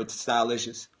screen for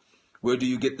Stylicious? Where do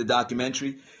you get the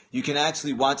documentary? You can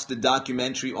actually watch the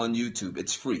documentary on YouTube.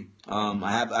 It's free.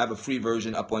 I have a free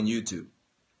version up on YouTube.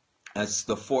 It's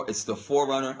the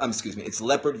Forerunner. It's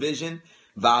Leopard Vision,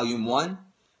 Volume 1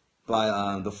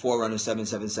 by the Foreunner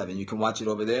 777. You can watch it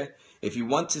over there. If you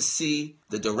want to see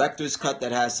the director's cut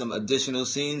that has some additional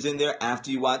scenes in there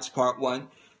after you watch Part 1,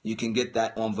 you can get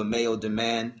that on Vimeo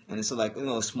Demand, and it's like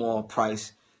a small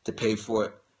price to pay for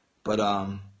it. But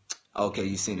okay,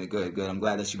 you've seen it. Good. I'm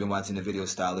glad that you've been watching the video,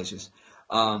 Stylicious.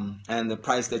 And the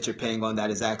price that you're paying on that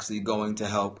is actually going to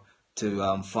help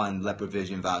to fund Leopard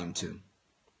Vision Volume 2.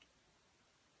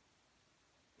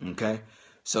 Okay,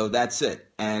 so that's it,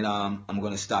 and I'm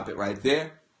going to stop it right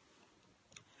there.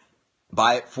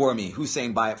 Buy it for me. Who's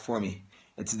saying buy it for me?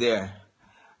 It's there.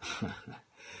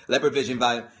 Leopard Vision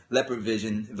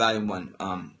Volume 1.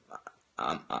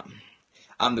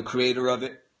 I'm the creator of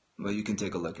it. Well, you can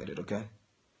take a look at it, okay?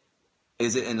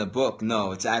 Is it in the book?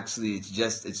 No, it's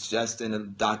just in a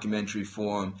documentary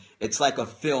form. It's like a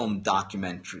film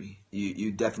documentary.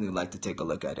 You definitely like to take a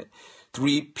look at it.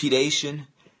 Three-pedation.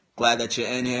 Glad that you're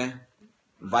in here.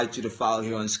 Invite you to follow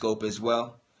here on Scope as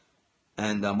well.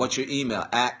 And what's your email?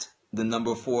 At the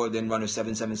number 4 then runner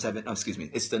 777. Oh, excuse me.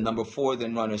 It's the number 4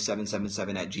 then runner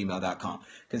 777 at gmail.com.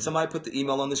 Can somebody put the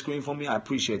email on the screen for me? I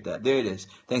appreciate that. There it is.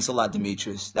 Thanks a lot,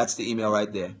 Demetrius. That's the email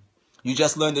right there. You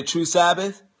just learned the true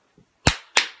Sabbath?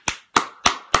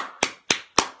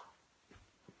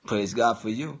 Praise God for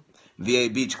you. VA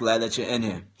Beach, glad that you're in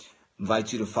here.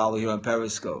 Invite you to follow here on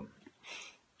Periscope.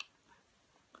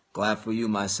 Glad for you,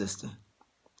 my sister.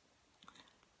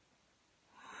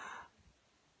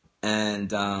 And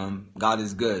God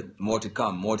is good. More to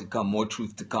come, more to come, more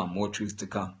truth to come, more truth to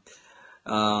come.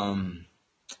 And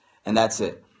that's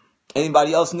it.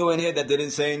 Anybody else new in here that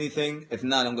didn't say anything? If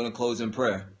not, I'm going to close in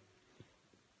prayer.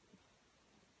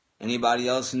 Anybody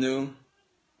else new?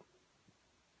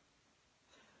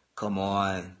 Come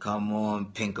on,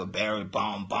 Pinkerberry,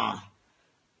 bomb.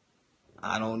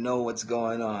 I don't know what's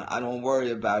going on. I don't worry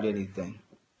about anything.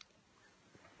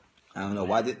 I don't know.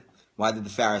 Why did the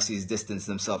Pharisees distance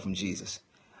themselves from Jesus?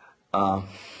 I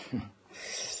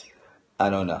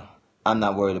don't know. I'm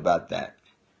not worried about that.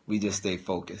 We just stay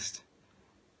focused.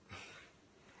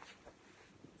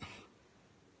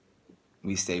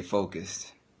 We stay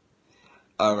focused.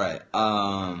 All right.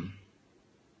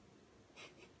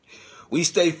 We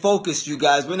stay focused, you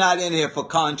guys. We're not in here for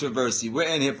controversy. We're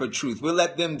in here for truth. We'll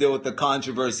let them deal with the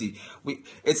controversy.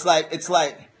 It's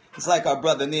like our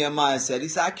brother Nehemiah said. He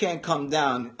said, I can't come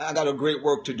down. I got a great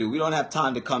work to do. We don't have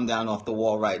time to come down off the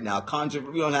wall right now.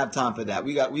 We don't have time for that.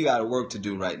 We got a work to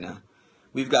do right now.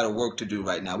 We've got a work to do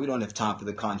right now. We don't have time for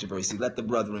the controversy. Let the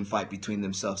brethren fight between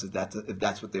themselves if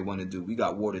that's what they want to do. We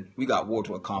got war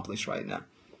to accomplish right now.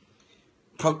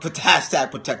 Hashtag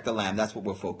protect the lamb. That's what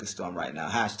we're focused on right now.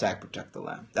 Hashtag protect the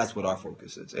lamb. That's what our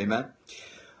focus is. Amen.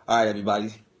 All right,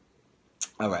 everybody.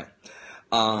 All right.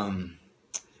 All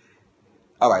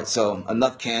right. So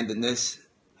enough candidness.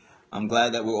 I'm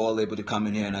glad that we're all able to come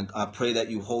in here, and I pray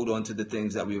that you hold on to the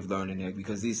things that we have learned in here,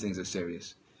 because these things are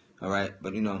serious. All right.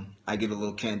 But I give a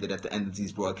little candid at the end of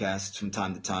these broadcasts from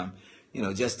time to time,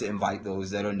 just to invite those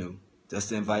that are new.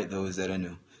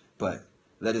 But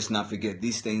let us not forget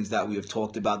these things that we have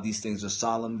talked about. These things are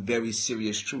solemn, very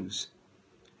serious truths.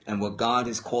 And what God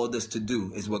has called us to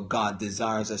do is what God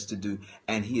desires us to do,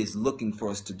 and He is looking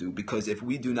for us to do. Because if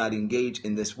we do not engage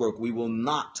in this work, we will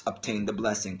not obtain the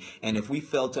blessing. And if we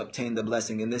fail to obtain the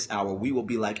blessing in this hour, we will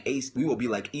be like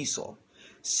Esau,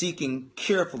 seeking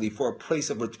carefully for a place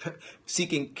of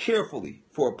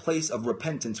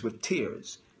repentance with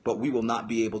tears, but we will not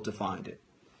be able to find it.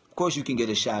 Of course, you can get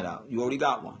a shout out. You already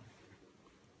got one.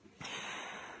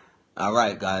 All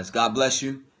right, guys. God bless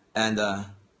you. And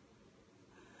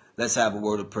let's have a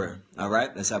word of prayer. All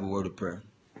right? Let's have a word of prayer.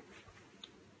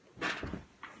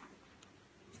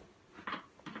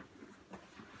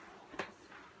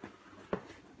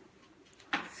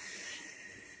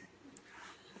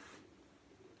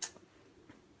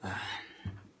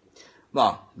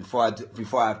 Well, before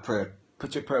I have prayer,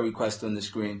 put your prayer request on the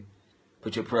screen.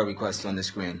 Put your prayer request on the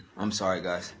screen. I'm sorry,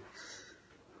 guys.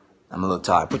 I'm a little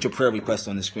tired. Put your prayer request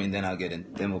on the screen, then I'll get in.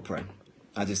 Then we'll pray.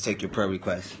 I'll just take your prayer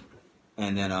request,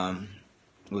 and then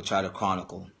we'll try to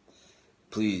chronicle.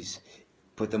 Please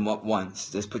put them up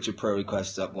once. Just put your prayer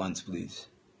requests up once, please.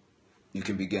 You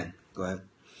can begin. Go ahead.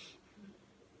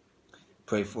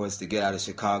 Pray for us to get out of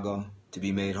Chicago, to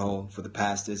be made whole. For the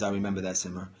pastors, I remember that,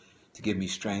 Simmer. To give me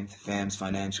strength, fams,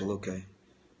 financial, okay.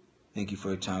 Thank you for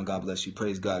your time. God bless you.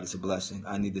 Praise God. It's a blessing.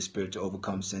 I need the Spirit to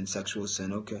overcome sin, sexual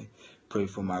sin, okay. Pray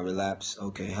for my relapse,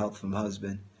 okay. Health from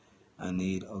husband. I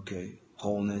need, okay,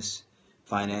 wholeness,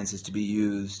 finances to be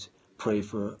used. Pray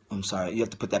for, I'm sorry, you have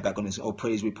to put that back on this. Oh,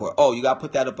 praise report. Oh, you got to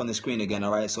put that up on the screen again,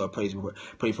 all right? So a praise report.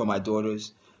 Pray for my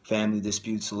daughters, family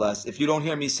disputes, lust. If you don't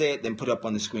hear me say it, then put it up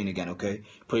on the screen again, okay?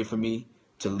 Pray for me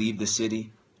to leave the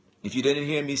city. If you didn't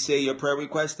hear me say your prayer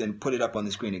request, then put it up on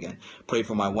the screen again. Pray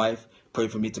for my wife. Pray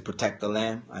for me to protect the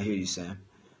lamb. I hear you, Sam.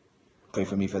 Pray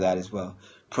for me for that as well.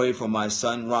 Pray for my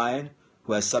son, Ryan,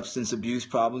 who has substance abuse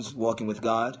problems, walking with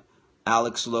God.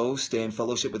 Alex Lowe, stay in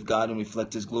fellowship with God and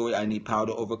reflect His glory. I need power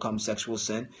to overcome sexual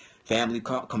sin. Family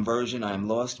conversion, I am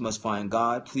lost, must find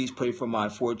God. Please pray for my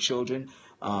 4 children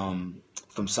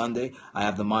from Sunday. I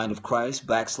have the mind of Christ,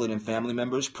 backslidden family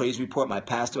members. Praise report, my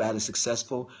pastor, I had a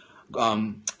successful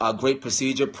a great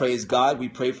procedure. Praise God. We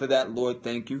pray for that. Lord,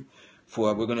 thank you.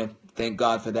 We're going to thank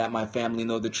God for that. My family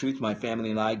know the truth. My family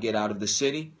and I get out of the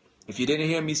city. If you didn't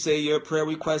hear me say your prayer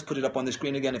request, put it up on the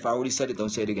screen again. If I already said it, don't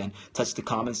say it again. Touch the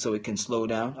comments so it can slow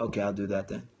down. Okay, I'll do that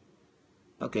then.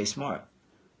 Okay, smart.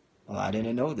 Well, I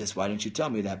didn't know this. Why didn't you tell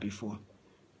me that before?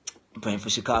 I'm praying for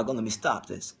Chicago. Let me stop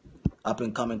this. Up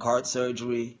and coming heart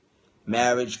surgery,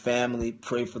 marriage, family.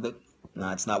 Pray for the...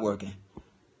 Nah, it's not working.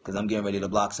 Because I'm getting ready to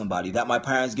block somebody. That my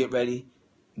parents get ready,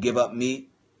 give up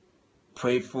meat.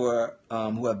 Pray for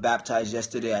who have baptized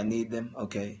yesterday. I need them.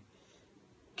 Okay.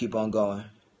 Keep on going.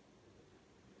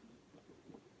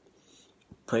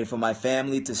 Pray for my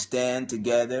family to stand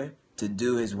together to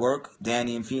do His work.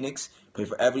 Danny and Phoenix. Pray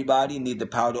for everybody. Need the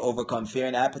power to overcome fear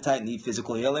and appetite. Need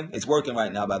physical healing. It's working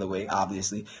right now, by the way,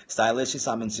 obviously.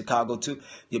 Stylicious. I'm in Chicago too.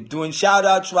 You're doing shout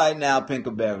outs right now,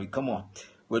 Pinkerberry. Come on.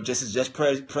 We're just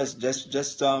prayer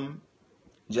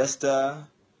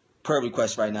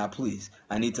request right now, please.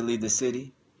 I need to leave the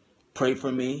city. Pray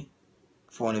for me,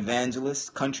 for an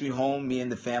evangelist, country home, me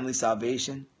and the family,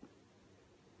 salvation.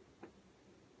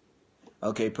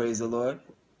 Okay, praise the Lord.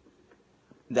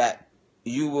 That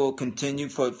you will continue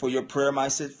for your prayer, my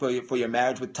sister, for your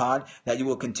marriage with Todd. That you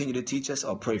will continue to teach us.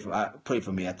 Oh, pray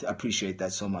for me. I appreciate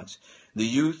that so much. The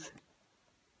youth,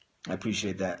 I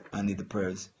appreciate that. I need the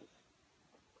prayers.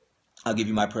 I'll give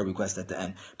you my prayer request at the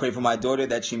end. Pray for my daughter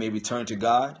that she may return to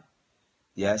God.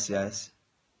 Yes, yes.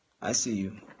 I see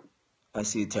you. I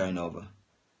see you tearing over.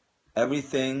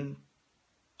 Everything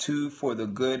too for the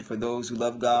good for those who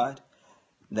love God.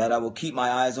 That I will keep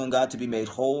my eyes on God to be made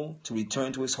whole, to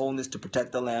return to His wholeness, to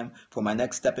protect the Lamb, for my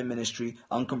next step in ministry,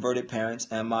 unconverted parents,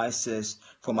 and my sis,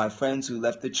 for my friends who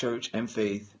left the church and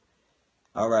faith.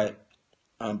 All right.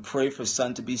 Pray for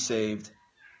son to be saved.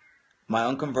 My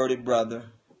unconverted brother.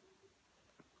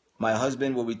 My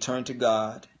husband will return to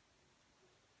God.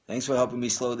 Thanks for helping me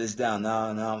slow this down.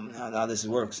 Now this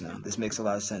works now. This makes a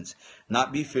lot of sense.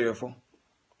 Not be fearful.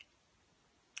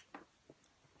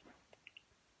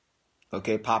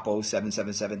 Okay, Papo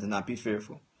 777 to not be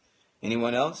fearful.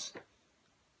 Anyone else?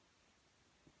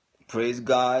 Praise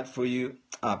God for you.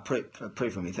 Pray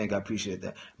for me. Thank you. I appreciate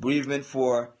that. Bereavement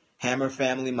for Hammer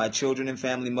family, my children and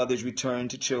family, mothers return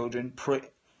to children.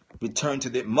 Return to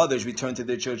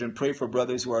their children. Pray for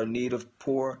brothers who are in need of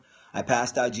poor. I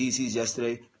passed out GCs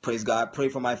yesterday. Praise God. Pray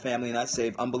for my family not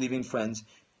saved. Unbelieving friends.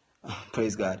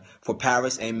 Praise God. For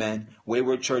Paris, amen.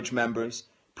 Wayward church members.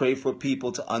 Pray for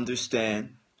people to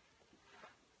understand.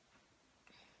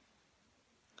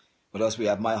 What else we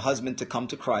have? My husband to come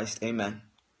to Christ. Amen.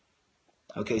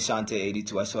 Okay, Shante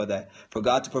 82. I saw that. For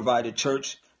God to provide a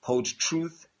church holds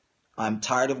truth. I'm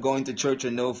tired of going to church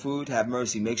and no food. Have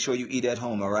mercy. Make sure you eat at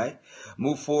home, all right?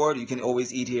 Move forward. You can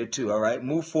always eat here too, all right?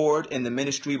 Move forward in the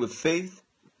ministry with faith.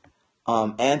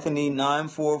 Anthony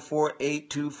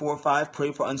 9448245.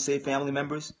 Pray for unsafe family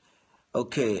members.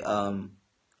 Okay.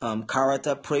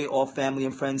 Karata, pray all family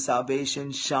and friends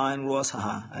salvation. Shine Ross.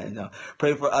 I know.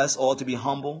 Pray for us all to be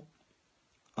humble.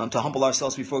 to humble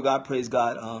ourselves before God. Praise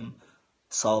God.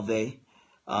 Salve.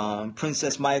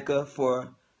 Princess Micah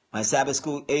for my Sabbath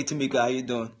school. Hey, Tamika, how you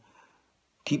doing?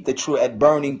 Keep the true at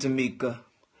burning, Tamika.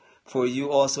 For you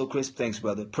also, Chris. Thanks,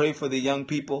 brother. Pray for the young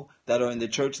people that are in the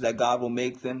church, that God will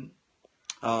make them,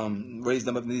 raise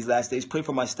them up in these last days. Pray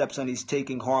for my stepson. He's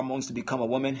taking hormones to become a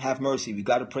woman. Have mercy. We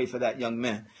got to pray for that young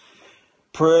man.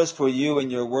 Prayers for you and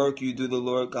your work you do, the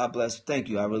Lord. God bless. Thank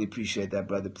you. I really appreciate that,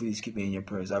 brother. Please keep me in your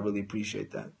prayers. I really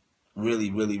appreciate that.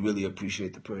 Really, really, really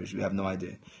appreciate the prayers. You have no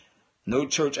idea. No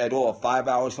church at all. 5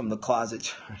 hours from the closet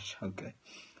church. Okay.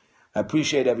 I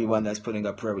appreciate everyone that's putting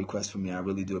up prayer requests for me. I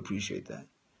really do appreciate that.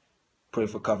 Pray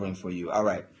for covering for you. All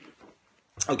right.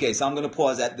 Okay, so I'm going to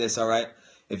pause at this, all right?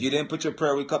 If you didn't put your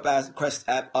prayer request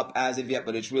up as of yet,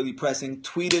 but it's really pressing,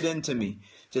 tweet it in to me.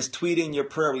 Just tweet in your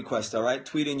prayer request, all right?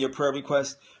 Tweet in your prayer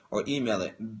request or email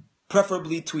it.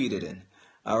 Preferably tweet it in,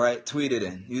 all right? Tweet it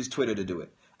in. Use Twitter to do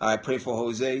it. All right, pray for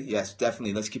Jose. Yes,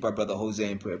 definitely. Let's keep our brother Jose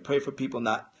in prayer. Pray for people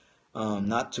not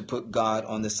to put God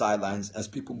on the sidelines as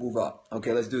people move up.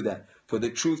 Okay, let's do that. For the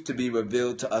truth to be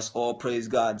revealed to us all, praise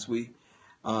God, sweet.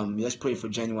 Let's pray for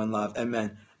genuine love.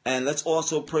 Amen. And let's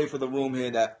also pray for the room here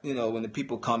that, when the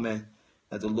people come in,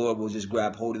 that the Lord will just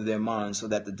grab hold of their minds so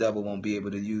that the devil won't be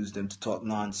able to use them to talk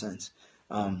nonsense.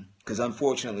 Because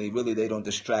unfortunately, really, they don't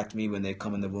distract me when they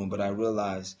come in the room, but I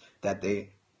realize that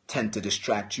they tend to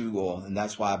distract you all, and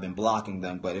that's why I've been blocking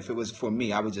them. But if it was for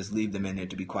me, I would just leave them in here,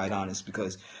 to be quite honest,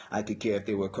 because I could care if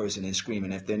they were cursing and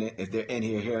screaming. If they're in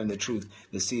here hearing the truth,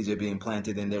 the seeds are being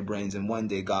planted in their brains, and one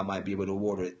day God might be able to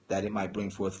water it, that it might bring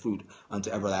forth fruit unto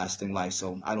everlasting life.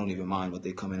 So I don't even mind what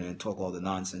they come in here and talk all the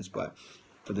nonsense, but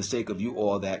for the sake of you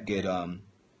all that get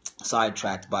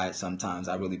sidetracked by it sometimes,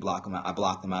 I really block them out. I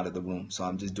block them out of the room. So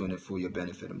I'm just doing it for your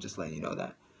benefit. I'm just letting you know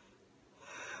that.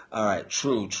 All right,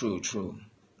 true.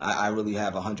 I really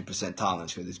have 100%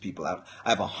 tolerance for these people. I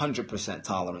have 100%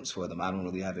 tolerance for them. I don't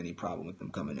really have any problem with them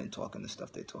coming in talking the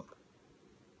stuff they talk.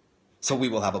 So we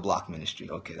will have a block ministry.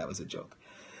 Okay, that was a joke.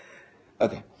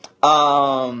 Okay.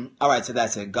 All right, so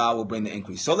that's it. God will bring the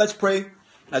increase. So let's pray.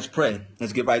 Let's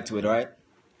get right to it, all right?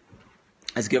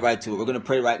 Let's get right to it. We're going to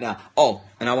pray right now. Oh,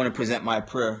 and I want to present my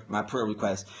prayer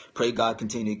request. Pray God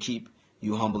continue to keep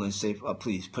you humble and safe.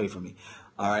 Please pray for me.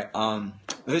 All right.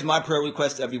 Here's my prayer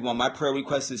request, everyone. My prayer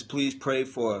request is please pray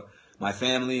for my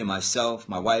family and myself,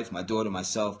 my wife, my daughter,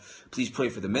 myself. Please pray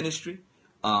for the ministry.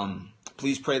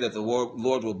 Please pray that the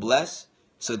Lord will bless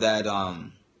so that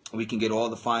we can get all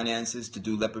the finances to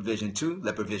do Leper Vision 2,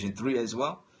 Leper Vision 3 as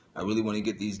well. I really want to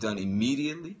get these done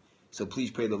immediately. So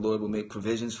please pray the Lord will make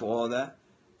provisions for all that.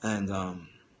 And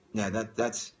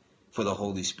that's for the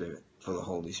Holy Spirit. For the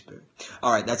Holy Spirit.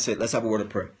 All right, that's it. Let's have a word of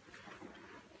prayer.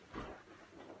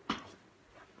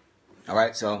 All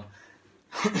right, so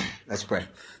let's pray.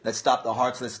 Let's stop the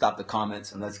hearts, let's stop the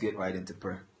comments, and let's get right into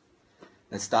prayer.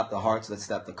 Let's stop the hearts, let's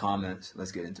stop the comments,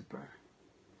 let's get into prayer.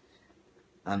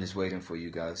 I'm just waiting for you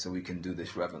guys so we can do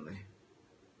this reverently.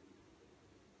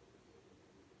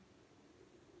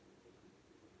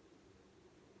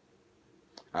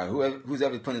 All right, who's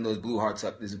ever putting those blue hearts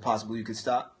up, is it possible you could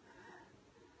stop?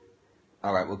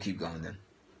 All right, we'll keep going then.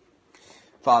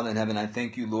 Father in heaven, I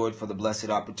thank you, Lord, for the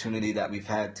blessed opportunity that we've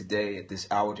had today at this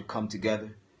hour to come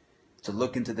together, to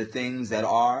look into the things that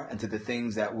are and to the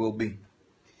things that will be.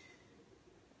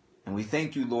 And we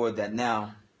thank you, Lord, that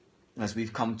now, as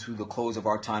we've come to the close of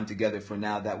our time together for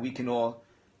now, that we can all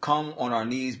come on our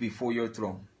knees before your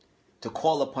throne, to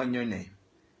call upon your name,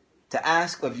 to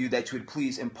ask of you that you would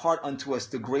please impart unto us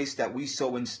the grace that we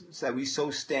so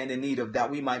stand in need of,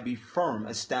 that we might be firm,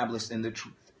 established in the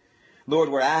truth. Lord,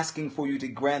 we're asking for you to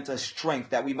grant us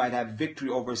strength that we might have victory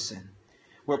over sin.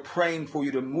 We're praying for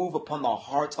you to move upon the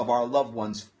hearts of our loved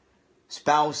ones,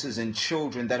 spouses and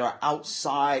children that are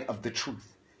outside of the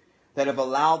truth, that have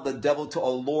allowed the devil to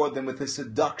allure them with his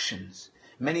seductions.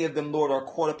 Many of them, Lord, are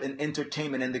caught up in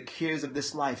entertainment and the cares of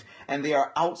this life, and they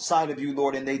are outside of you,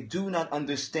 Lord, and they do not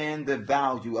understand the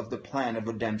value of the plan of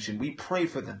redemption. We pray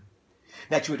for them,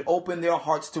 that you would open their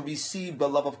hearts to receive the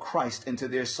love of Christ into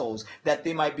their souls, that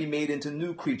they might be made into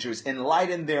new creatures,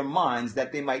 enlighten their minds,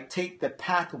 that they might take the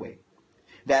pathway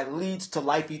that leads to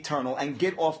life eternal and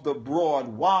get off the broad,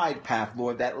 wide path,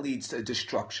 Lord, that leads to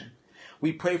destruction.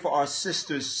 We pray for our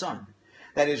sister's son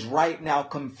that is right now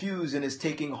confused and is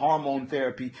taking hormone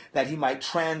therapy, that he might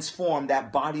transform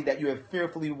that body that you have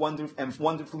fearfully and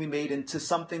wonderfully made into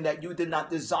something that you did not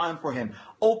design for him.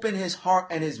 Open his heart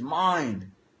and his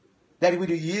mind, that he would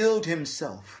yield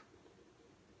himself,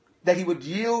 to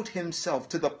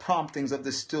the promptings of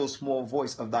the still small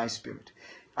voice of thy Spirit.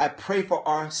 I pray for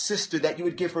our sister that you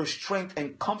would give her strength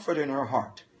and comfort in her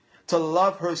heart to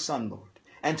love her son, Lord,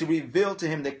 and to reveal to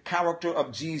him the character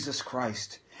of Jesus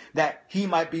Christ, that he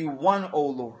might be one, O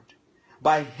Lord,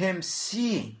 by him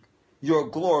seeing your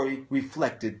glory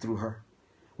reflected through her.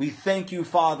 We thank you,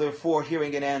 Father, for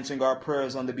hearing and answering our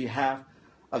prayers on the behalf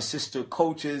of Sister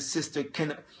Coach's, Sister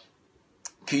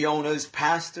Kiona's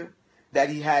pastor, that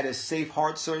he had a safe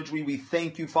heart surgery. We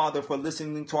thank you, Father, for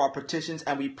listening to our petitions,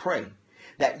 and we pray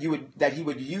that he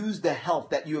would use the health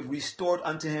that you have restored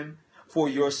unto him for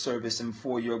your service and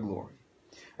for your glory.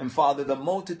 And Father, the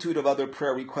multitude of other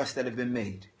prayer requests that have been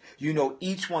made, you know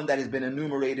each one that has been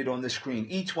enumerated on the screen,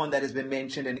 each one that has been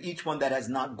mentioned, and each one that has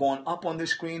not gone up on the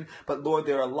screen. But Lord,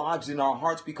 they are lodged in our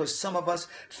hearts because some of us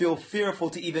feel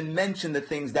fearful to even mention the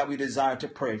things that we desire to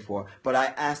pray for. But I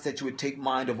ask that you would take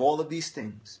mind of all of these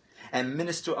things and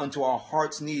minister unto our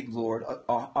heart's need, Lord,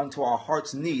 unto our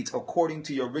heart's needs according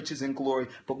to your riches and glory,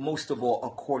 but most of all,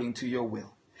 according to your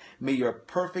will. May your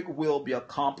perfect will be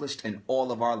accomplished in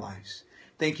all of our lives.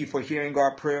 Thank you for hearing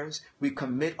our prayers. We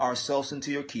commit ourselves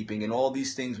into your keeping. In all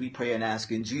these things we pray and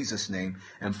ask in Jesus' name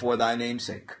and for thy name's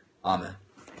sake. Amen.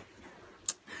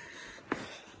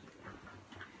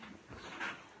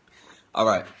 All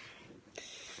right.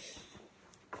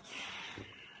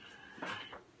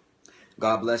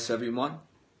 God bless everyone.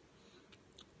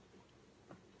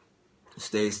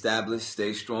 Stay established,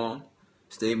 stay strong,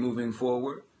 stay moving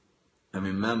forward. And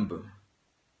remember,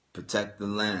 protect the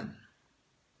land.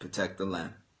 Protect the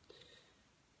land.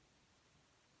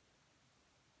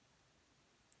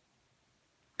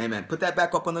 Amen. Put that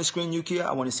back up on the screen, Yukia.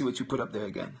 I want to see what you put up there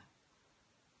again.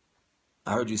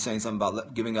 I heard you saying something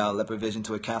about giving out leper vision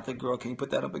to a Catholic girl. Can you put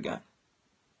that up again?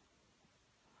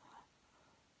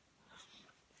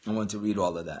 I want to read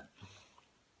all of that.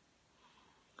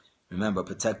 Remember,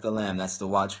 protect the lamb. That's the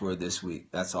watchword this week.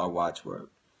 That's our watchword.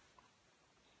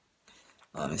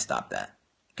 Let me stop that.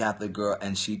 Catholic girl,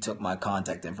 and she took my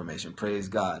contact information. Praise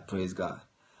God. Praise God.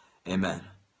 Amen.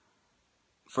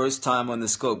 First time on the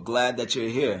Scope. Glad that you're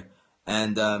here.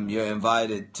 And you're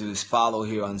invited to follow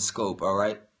here on Scope. All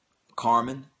right?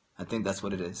 Carmen? I think that's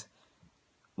what it is.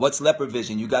 What's Leper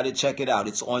Vision? You got to check it out.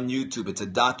 It's on YouTube. It's a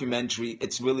documentary.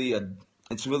 It's really a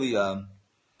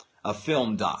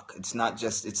film doc. It's not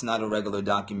a regular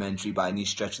documentary by any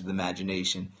stretch of the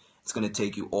imagination. It's going to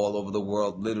take you all over the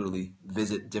world, literally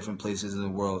visit different places in the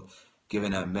world,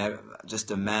 giving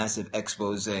just a massive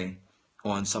expose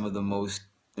on some of the most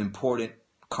important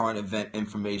current event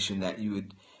information that you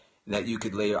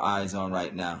could lay your eyes on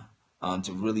right now,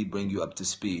 to really bring you up to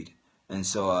speed. And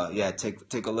so, yeah,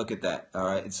 take a look at that. All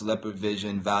right, it's Leopard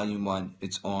Vision Volume 1.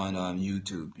 It's on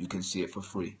YouTube. You can see it for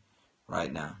free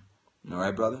right now. All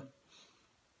right, brother?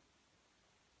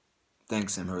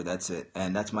 Thanks, Emher. That's it.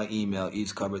 And that's my email,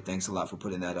 Eve's Covered. Thanks a lot for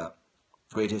putting that up.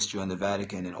 Great history on the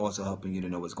Vatican and also helping you to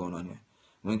know what's going on here.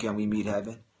 When can we meet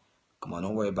heaven? Come on,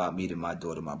 don't worry about meeting my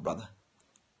daughter, my brother.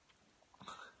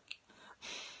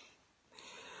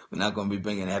 We're not going to be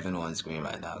bringing heaven on screen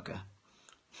right now, okay?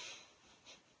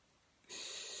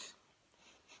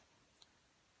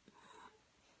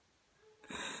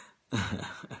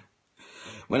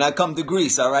 When I come to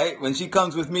Greece, all right? When she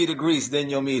comes with me to Greece, then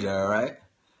you'll meet her, all right?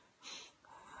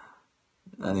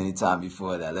 Not any time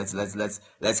before that.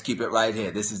 Let's keep it right here.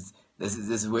 This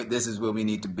is where we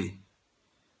need to be.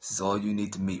 This is all you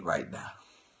need to meet right now.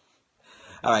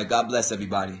 All right. God bless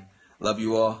everybody. Love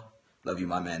you all. Love you,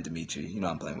 my man Dimitri. You know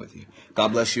I'm playing with you. God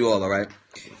bless you all. All right.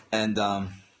 And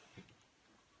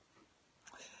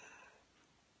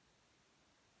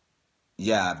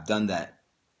yeah, I've done that.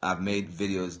 I've made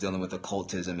videos dealing with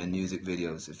occultism and music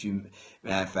videos.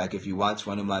 Matter of fact, if you watch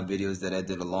one of my videos that I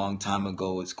did a long time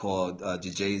ago, it's called the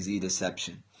Jay-Z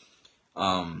Deception.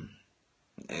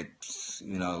 It's,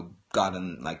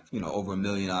 gotten over 1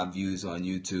 million odd views on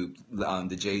YouTube.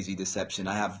 The Jay-Z Deception.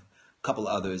 I have a couple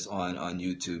others on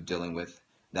YouTube dealing with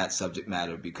that subject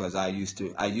matter because I used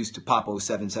to Popo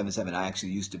 777. I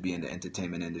actually used to be in the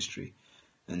entertainment industry.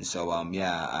 And so,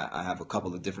 yeah, I have a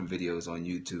couple of different videos on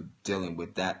YouTube dealing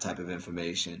with that type of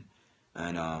information.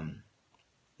 And,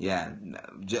 yeah,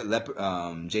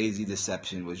 Jay-Z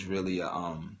Deception was really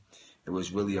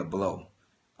a blow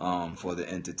for the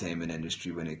entertainment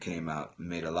industry when it came out. It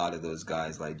made a lot of those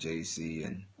guys like JC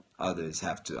and others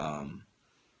have to,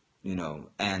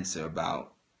 answer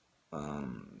about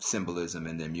symbolism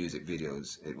in their music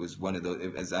videos. It was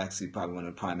it was actually probably one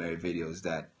of the primary videos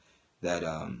that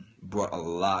brought a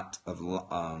lot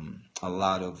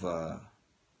of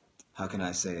how can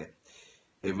I say it?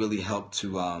 It really helped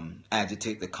to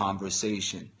agitate the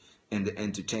conversation in the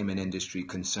entertainment industry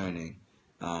concerning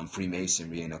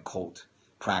Freemasonry and occult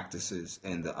practices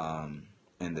in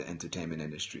in the entertainment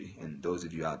industry. And those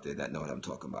of you out there that know what I'm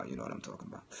talking about, you know what I'm talking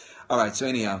about. All right, so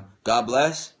anyhow, God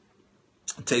bless.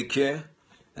 Take care.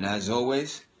 And as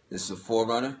always, this is a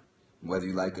Forerunner. Whether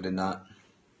you like it or not,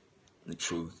 the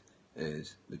truth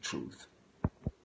is the truth.